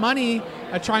lot of money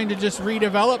at trying to just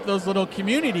redevelop those little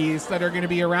communities that are going to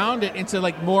be around it into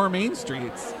like more main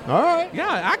streets. All right. Yeah,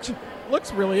 actually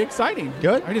looks really exciting.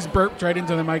 Good. I just burped right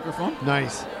into the microphone.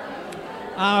 Nice.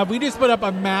 We just put up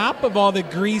a map of all the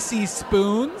greasy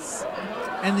spoons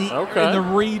and the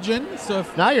region. So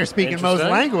if Now you're speaking most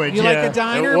Interesting. language. you yeah. like a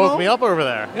diner, It woke Mo? me up over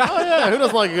there. Oh yeah, who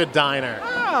doesn't like a good diner?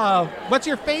 Oh, what's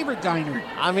your favorite diner?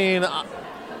 I mean,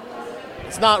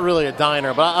 it's not really a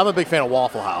diner, but I'm a big fan of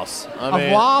Waffle House. I mean,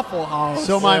 A Waffle House.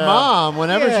 So my Yeah. mom,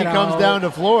 whenever she Get comes out. down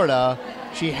to Florida,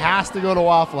 she has to go to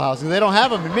Waffle House because they don't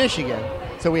have them in Michigan.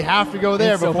 So we have to go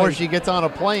there It's so before funny. she gets on a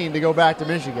plane to go back to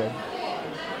Michigan.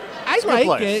 I a good like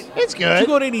place. it. It's Did good. you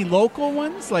go to any local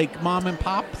ones like Mom and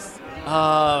Pops?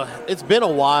 it's been a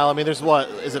while. I mean, there's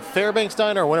is it Fairbanks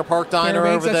Diner or Winter Park Diner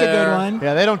Fairbanks, over that's there? a good one.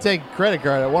 Yeah, they don't take credit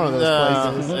card at one of those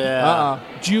No, places. yeah. Uh-uh.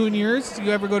 Juniors. Do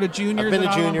you ever go to Juniors? I've been in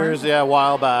to Island Juniors, Park? yeah, a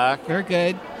while back. They're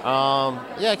good.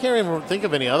 Yeah, I can't even think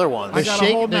of any other ones. I got a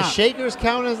whole Does map. Shakers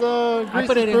count as a I Reese's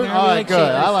put it in fruit? there. All We right, like good.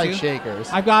 Shakers, I like too. Shakers.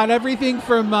 I've got everything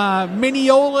from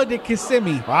Mineola to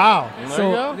Kissimmee. Wow. There So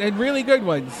you go. and really good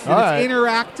ones. And All it's right.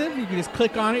 interactive. You can just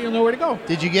click on it. You'll know where to go.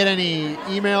 Did you get any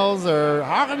emails or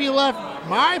how come you left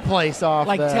my place off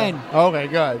Like there? 10. Okay,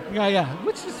 good. Yeah,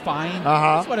 which is fine.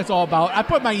 Uh-huh. That's what it's all about. I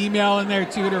put my email in there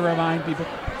too to remind people.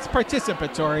 It's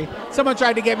participatory. Someone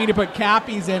tried to get me to put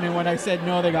Cappies in, and when I said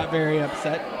no, they got very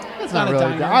upset. It's not not a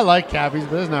really. diner. I like Cappies,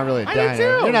 but it's not really a I do diner. too.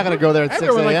 You're not going to go there at 6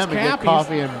 Everyone likes a.m. and get Cappies.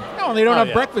 coffee and No, they don't Oh, have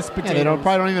yeah. breakfast yeah, potatoes. they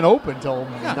probably don't even open until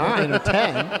 9 or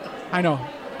 10. I know.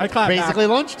 I clap back. Basically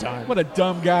lunchtime. What a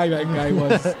dumb guy that guy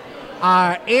was.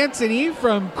 Anthony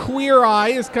from Queer Eye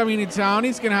is coming to town.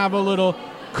 He's going to have a little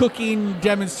cooking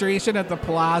demonstration at the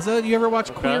plaza. Do you ever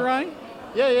watch Queer Eye?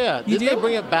 Yeah. You Did they do?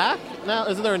 bring it back? Now,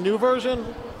 isn't there a new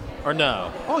version? Or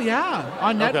no? Oh, yeah.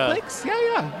 On Okay. Netflix? Yeah.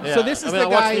 Yeah. So this is I mean, the I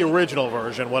watched guy, the original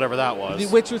version, whatever that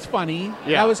was. which was funny.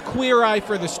 Yeah. That was Queer Eye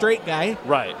for the straight guy.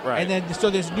 Right. And then,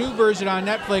 so this new version on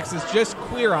Netflix is just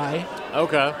Queer Eye.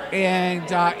 Okay.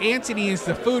 And Anthony is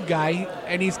the food guy,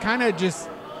 and he's kind of just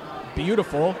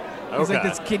beautiful. He's like Okay.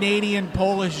 this Canadian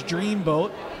Polish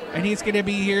dreamboat, and he's going to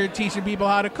be here teaching people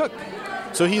how to cook.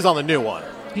 So he's on the new one.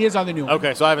 He is on the new one.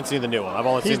 Okay, so I haven't seen the new one. I've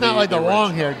only He's seen not like the original.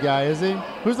 long-haired guy, is he?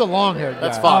 Who's the long-haired guy?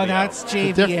 That's Oh, Fabio. that's It's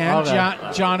JVN, different-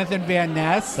 okay. Jonathan Van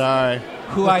Ness, Sorry.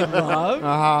 who I love.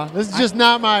 Uh-huh. This is just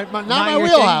not my Not my your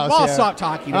wheelhouse thing. I'll here. stop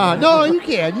talking about it. No, you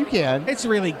can. It's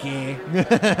really gay.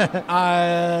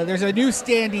 There's a new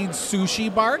standing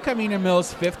sushi bar coming to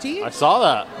Mills 50, I saw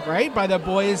that. right, by the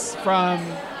boys from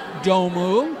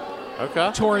Domu.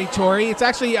 Okay. Tori. It's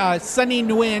actually Sunny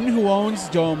Nguyen who owns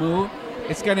Domu.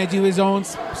 It's going to do his own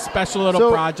special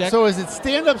little project. So is it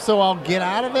stand-up so I'll get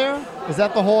out of there? Is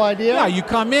that the whole idea? yeah, you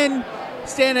come in,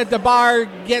 stand at the bar,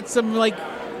 get some like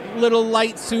little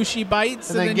light sushi bites,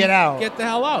 And then then get out. Get the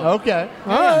hell out. Okay.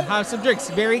 All Yeah, right. have some drinks.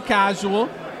 Very casual.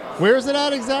 Where is it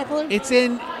at exactly? It's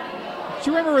in. Do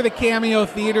you remember where the Cameo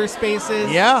Theater space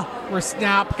is? Yeah. Where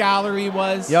Snap Gallery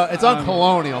was? Yeah, it's on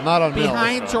Colonial, not on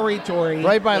Behind Mills. Tori.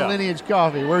 Right by Yeah. Lineage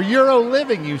Coffee, where Euro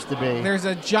Living used to be. There's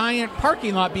a giant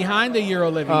parking lot behind the Euro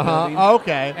Living building.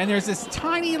 Okay. And there's this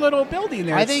tiny little building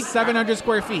there. I It's think- 700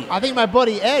 square feet. I think my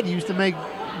buddy Ed used to make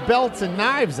belts and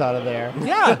knives out of there.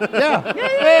 Yeah.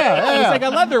 Yeah. It's like a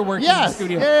leather working Yes,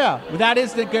 studio. yeah. That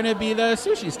is going to be the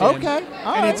sushi stand. Okay,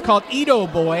 all and right. it's called Edo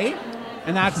Boy.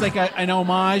 And that's like an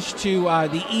homage to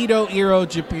the Edo era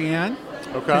Japan.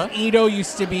 'Cause Okay. Edo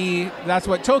used to be, that's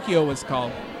what Tokyo was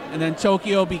called. And then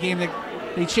Tokyo became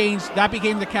that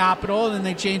became the capital, and then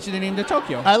they changed the name to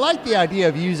Tokyo. I like the idea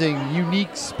of using unique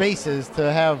spaces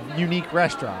to have unique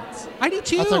restaurants. I do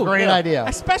too. That's a great idea.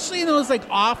 Especially in those like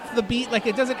off the beat, like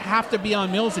it doesn't have to be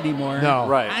on Mills anymore. No.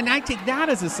 Right. And I take that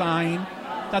as a sign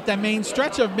that the main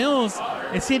stretch of Mills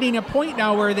is hitting a point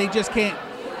now where they just can't.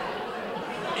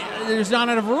 There's not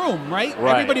enough room, right?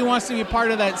 Right. Everybody wants to be part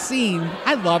of that scene.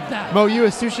 I love that. Mo, you a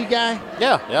sushi guy?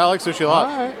 Yeah, I like sushi a lot.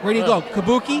 All right. Where do you go?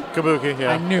 Kabuki? Kabuki,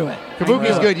 yeah. I knew it.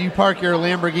 Kabuki's good. You park your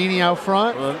Lamborghini out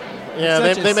front. Yeah,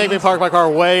 Such a they make me scene. park my car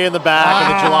way in the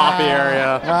back in the jalopy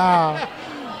area.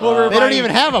 They don't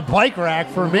even have a bike rack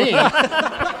for me.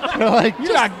 They're like,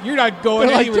 You're not going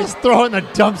they're like, anywhere. just throw it in the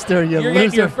dumpster, you You're getting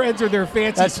loser. your friends with their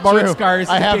fancy That's sports true. cars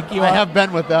to I pick you up. have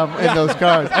been with them in those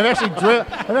cars. I've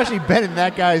actually been in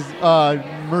that guy's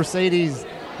Mercedes,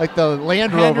 like the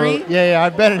Land Rover. Henry? Yeah,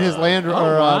 I've been in his Land Oh,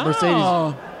 Rover wow.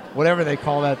 Mercedes, whatever they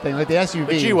call that thing, like the SUV.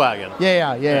 The G-Wagon.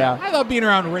 Yeah. I love being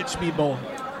around rich people.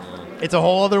 It's a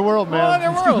whole other world, man. Oh,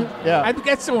 their world. Yeah. I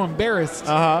get so embarrassed.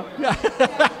 Uh-huh.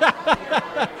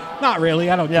 Not really.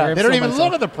 I don't Yeah, care. they don't even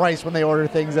look at the price when they order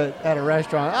things at a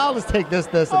restaurant. I'll just take this,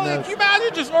 Oh, and can this. you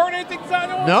imagine just ordering things on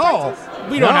our No.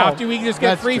 prices? We don't No. have to. We can just get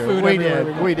That's free true. food We everywhere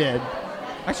did. go. We did.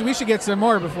 Actually, we should get some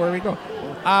more before we go.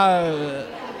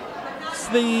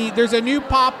 There's a new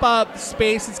pop-up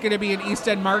space that's going to be in East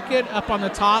End Market up on the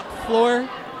top floor,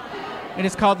 and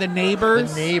it's called The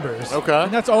Neighbors. The Neighbors. Okay.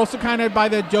 And that's also kind of by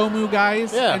the Domu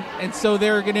guys. Yeah. And so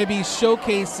they're going to be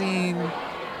showcasing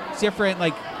different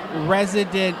like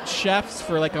resident chefs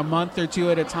for like a month or two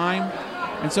at a time.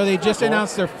 And so they just Cool.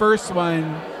 announced their first one,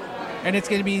 and it's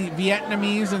going to be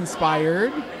Vietnamese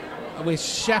inspired with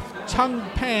Chef Chung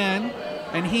Pan,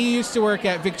 and he used to work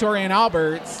at Victoria and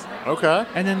Albert's, Okay.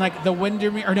 and then like the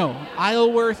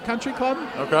Isleworth Country Club.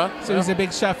 Okay. So he's a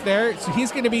big chef there. So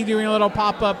he's going to be doing a little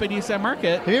pop-up at East End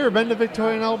Market. Have you ever been to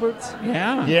Victoria and Albert's?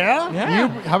 Yeah. Yeah? Yeah.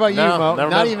 How about you, No, Mo? never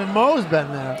Not been. even Mo's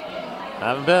been there.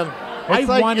 Haven't been. I It's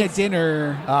like- won a it's-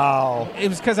 dinner. Oh. It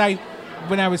was because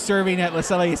when I was serving at Le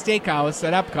Soleil Steakhouse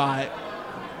at Epcot,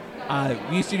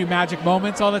 We used to do magic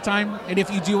moments all the time, and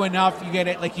if you do enough, you get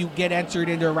it. Like you get entered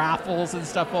into raffles and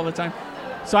stuff all the time.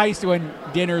 So I used to win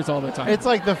dinners all the time. It's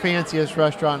like the fanciest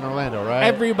restaurant in Orlando, right?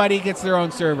 Everybody gets their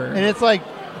own server, and it's like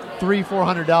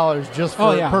 $300-400 just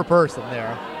for, per person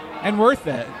there. and worth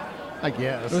it. I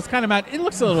guess. It was kind of mad. It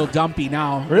looks a little dumpy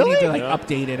now. Really? We need to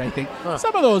update it, I think.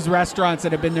 Some of those restaurants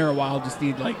that have been there a while just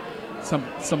need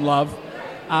some love.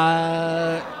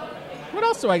 What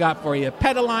else do I got for you?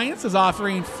 Pet Alliance is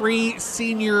offering free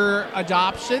senior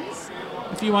adoptions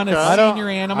if you want a senior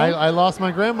animal. I lost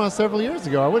my grandma several years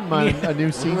ago. I wouldn't mind a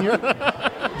new senior. Is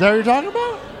that what you're talking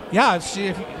about? Yeah,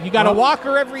 you got to walk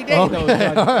her every day, though. Okay,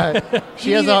 all right.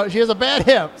 She has a bad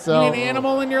hip. So You need an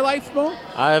animal in your life, Mo?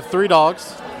 I have 3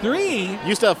 dogs. 3?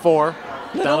 Used to have 4.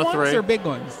 Little Down to ones 3. or big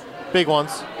ones? Big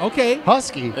ones. Okay.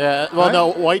 Husky. Yeah. Well, Right? no,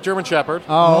 white German Shepherd.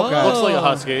 Oh, okay. Looks like a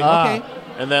husky. Okay.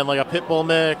 And then like a pit bull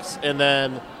mix, and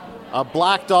then a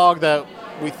black dog that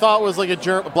we thought was like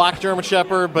a black German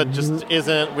Shepherd, but just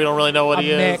isn't. We don't really know what A he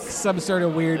mix, is. some sort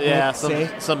of weird Yeah,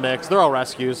 mix, some mix. They're all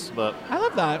rescues, but I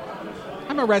love that.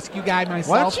 I'm a rescue guy Why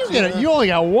myself. don't you get it? You only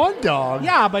got one dog.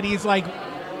 Yeah, but he's like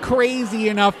crazy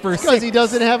enough for Because 6. he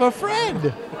doesn't have a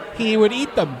friend. He would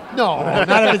eat them. No,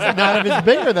 not if it's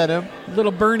bigger than him.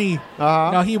 Little Bernie.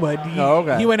 Uh-huh. No, he would.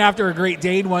 Okay. He went after a Great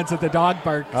Dane once at the dog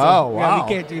park. So, Oh, wow. Yeah, we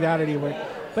can't do that anymore.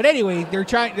 But anyway, they're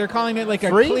calling it like a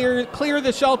Free? clear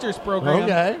the shelters program.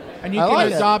 Okay. And you I can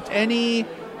like it. adopt any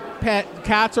pet,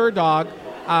 cats or dog,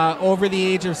 over the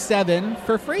age of 7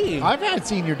 for free. I've had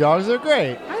senior dogs. They're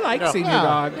great. I like Yeah. senior yeah.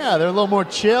 dogs. Yeah, they're a little more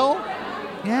chill.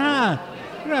 Yeah.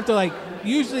 You don't have to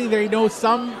usually they know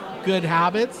some good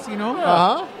habits, you know?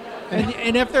 Uh-huh.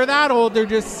 And if they're that old, they're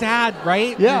just sad,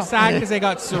 right? Yeah. They're sad because they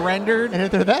got surrendered. And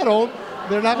if they're that old,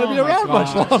 they're not going to Oh be my around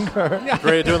much gosh. longer.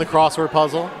 great at doing the crossword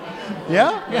puzzle.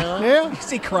 Yeah? Yeah. You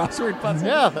see crossword puzzle?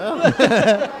 Yeah.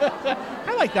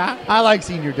 I like that. I like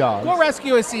senior dogs. Go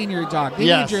rescue a senior dog. They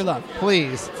Yes, need your love.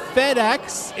 please.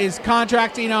 FedEx is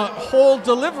contracting out whole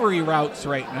delivery routes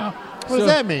right now. What does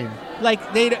that mean? Like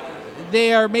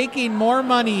they are making more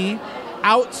money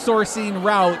outsourcing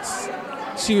routes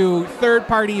to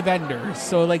third-party vendors.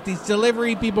 So like these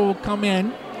delivery people will come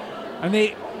in,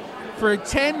 and for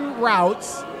 10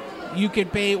 routes, you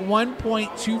could pay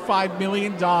 $1.25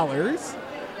 million,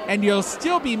 and you'll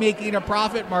still be making a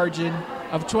profit margin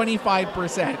of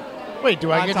 25%. Wait,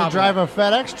 do I On get top to of drive a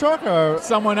FedEx truck or?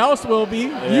 Someone else will be. You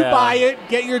Yeah. buy it,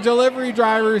 get your delivery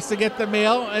drivers to get the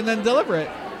mail, and then deliver it.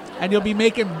 And you'll be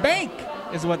making bank,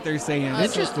 is what they're saying.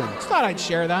 Interesting. Just thought I'd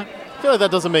share that. I feel like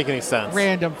that doesn't make any sense.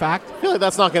 Random fact. I feel like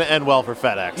that's not going to end well for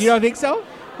FedEx. You don't think so?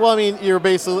 Well, I mean, you're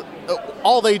basically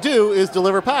all they do is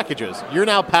deliver packages. You're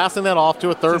now passing that off to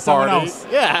a third someone party. else.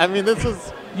 Yeah, I mean, this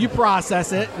is You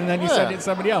process it, and then you send Yeah. it to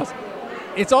somebody else.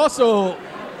 It's also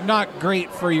not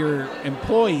great for your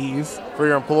employees. for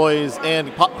your employees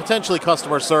and potentially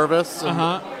customer service, and,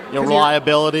 Uh-huh. 'Cause you're-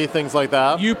 reliability, things like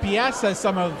that. UPS has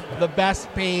some of the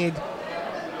best paid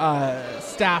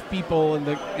staff people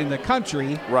in the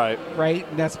country, Right. right?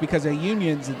 And that's because of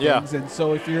unions and Yeah. things. And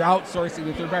so if you're outsourcing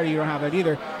to third party, you don't have that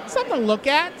either. Something to look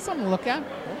at.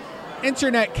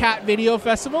 Internet Cat Video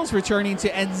Festivals returning to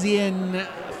Enzian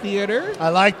Theater. I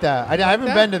like that. I haven't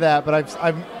that? been to that, but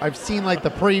I've seen like the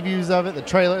previews of it, the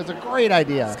trailer. It's a great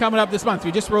idea. It's coming up this month.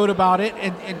 We just wrote about it.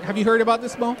 And have you heard about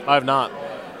this, Mo? I have not.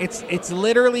 It's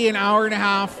literally an hour and a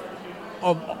half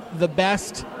of the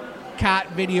best cat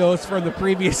videos from the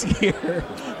previous year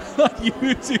on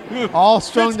YouTube. All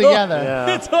strung It's all- together.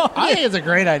 Yeah. It's all I think it's a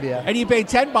great idea. and you pay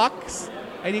 $10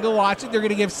 and you go watch it. They're going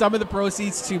to give some of the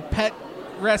proceeds to Pet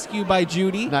Rescue by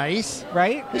Judy, Nice.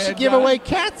 right? They should And, give away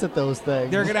cats at those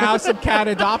things. They're going to have some cat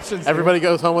adoptions. there Everybody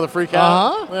goes home with a free cat.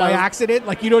 Uh-huh. Yeah. by accident,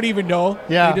 like you don't even know.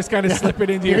 Yeah. you just kind of slip it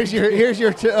into Here's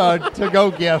your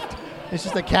to-go gift. It's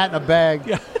just a cat in a bag.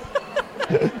 Yeah.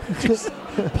 just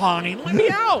pawning. Let me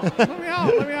out! Let me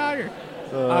out here!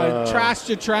 Trash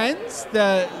to Trends,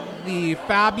 the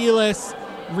fabulous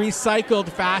recycled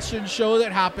fashion show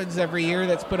that happens every year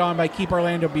that's put on by Keep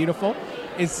Orlando Beautiful,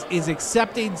 is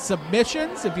accepting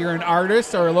submissions. If you're an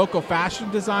artist or a local fashion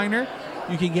designer,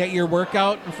 you can get your work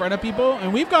out in front of people.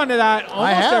 And we've gone to that I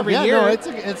almost have. every Yeah, year. no,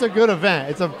 it's a good event.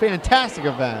 It's a fantastic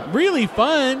event. Really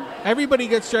fun. Everybody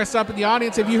gets dressed up in the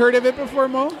audience. Have you heard of it before,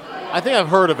 Mo? I think I've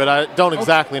heard of it. I don't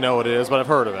exactly know what it is, but I've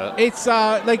heard of it. It's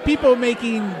like people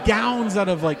making gowns out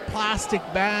of like plastic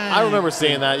bags. I remember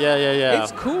seeing that. Yeah.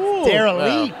 It's cool.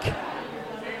 Derelique.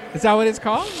 Is that what it's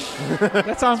called?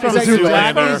 That sounds From like your Zoolander.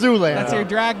 drag name. From Zoolander. That's your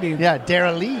drag name. Yeah,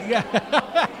 Derelique.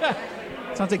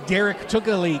 Sounds like Derek took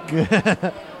a leak.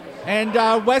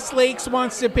 And West Lakes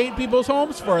wants to paint people's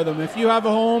homes for them. If you have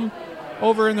a home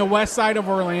over in the west side of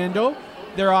Orlando,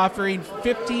 They're offering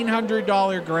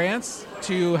 $1,500 grants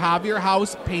to have your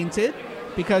house painted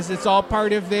because it's all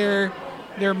part of their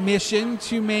mission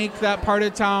to make that part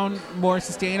of town more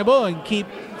sustainable and keep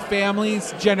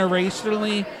families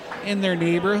generationally in their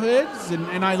neighborhoods.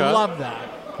 And I love that.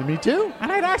 Me too.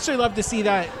 And I'd actually love to see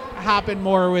that happen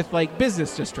more with like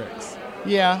business districts.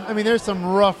 Yeah, I mean, there's some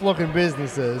rough-looking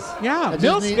businesses. Yeah, that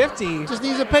Mills just 50. just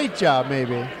needs a paint job,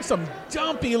 maybe. Some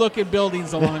dumpy-looking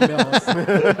buildings along Mills,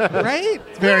 right?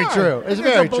 It's very true. It's There's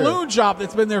very a balloon shop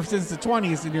that's been there since the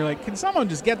 20s, and you're like, can someone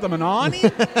just get them an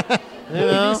awning?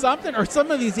 Maybe something? Or some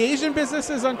of these Asian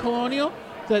businesses on Colonial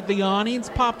that the awnings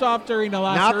popped off during the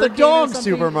last Not the hurricane or Dong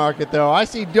something? supermarket, though. I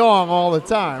see Dong all the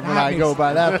time when That I go makes-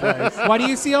 by that place. What do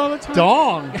you see all the time?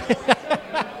 Dong.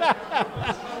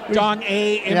 Dong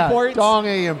A Imports. Yeah, Dong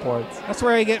A Imports. That's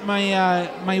where I get my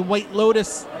my White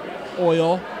Lotus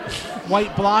oil,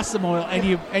 White Blossom oil, and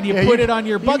you Yeah, put it on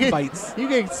your bug get, bites. You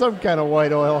get some kind of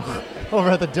white oil over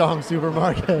at the Dong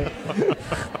supermarket.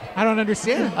 I don't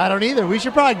understand. I don't either. We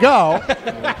should probably go.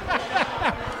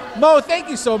 Mo, thank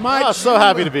you so much. Oh, so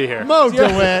happy to be here. Mo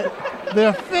DeWitt, the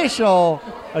official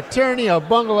attorney of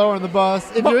Bungalow on the Bus.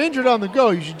 If you're injured on the go,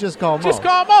 you should just call Mo. Just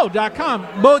call Mo.com.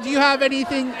 Mo, do you have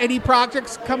any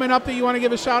projects coming up that you want to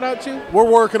give a shout out to? We're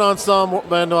working on some,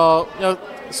 and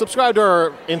subscribe to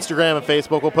our Instagram and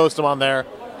Facebook. We'll post them on there.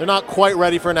 They're not quite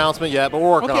ready for announcement yet, but we're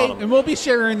working on Okay, them. and we'll be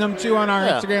sharing them too on our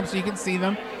Yeah. Instagram so you can see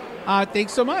them.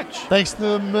 Thanks so much. Thanks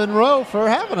to Monroe for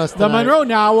having us The tonight. Monroe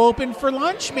now open for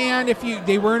lunch, man.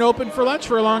 They weren't open for lunch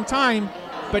for a long time,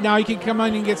 but now you can come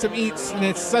in and get some eats, and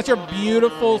it's such a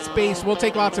beautiful space. We'll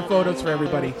take lots of photos for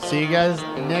everybody. See you guys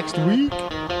next week.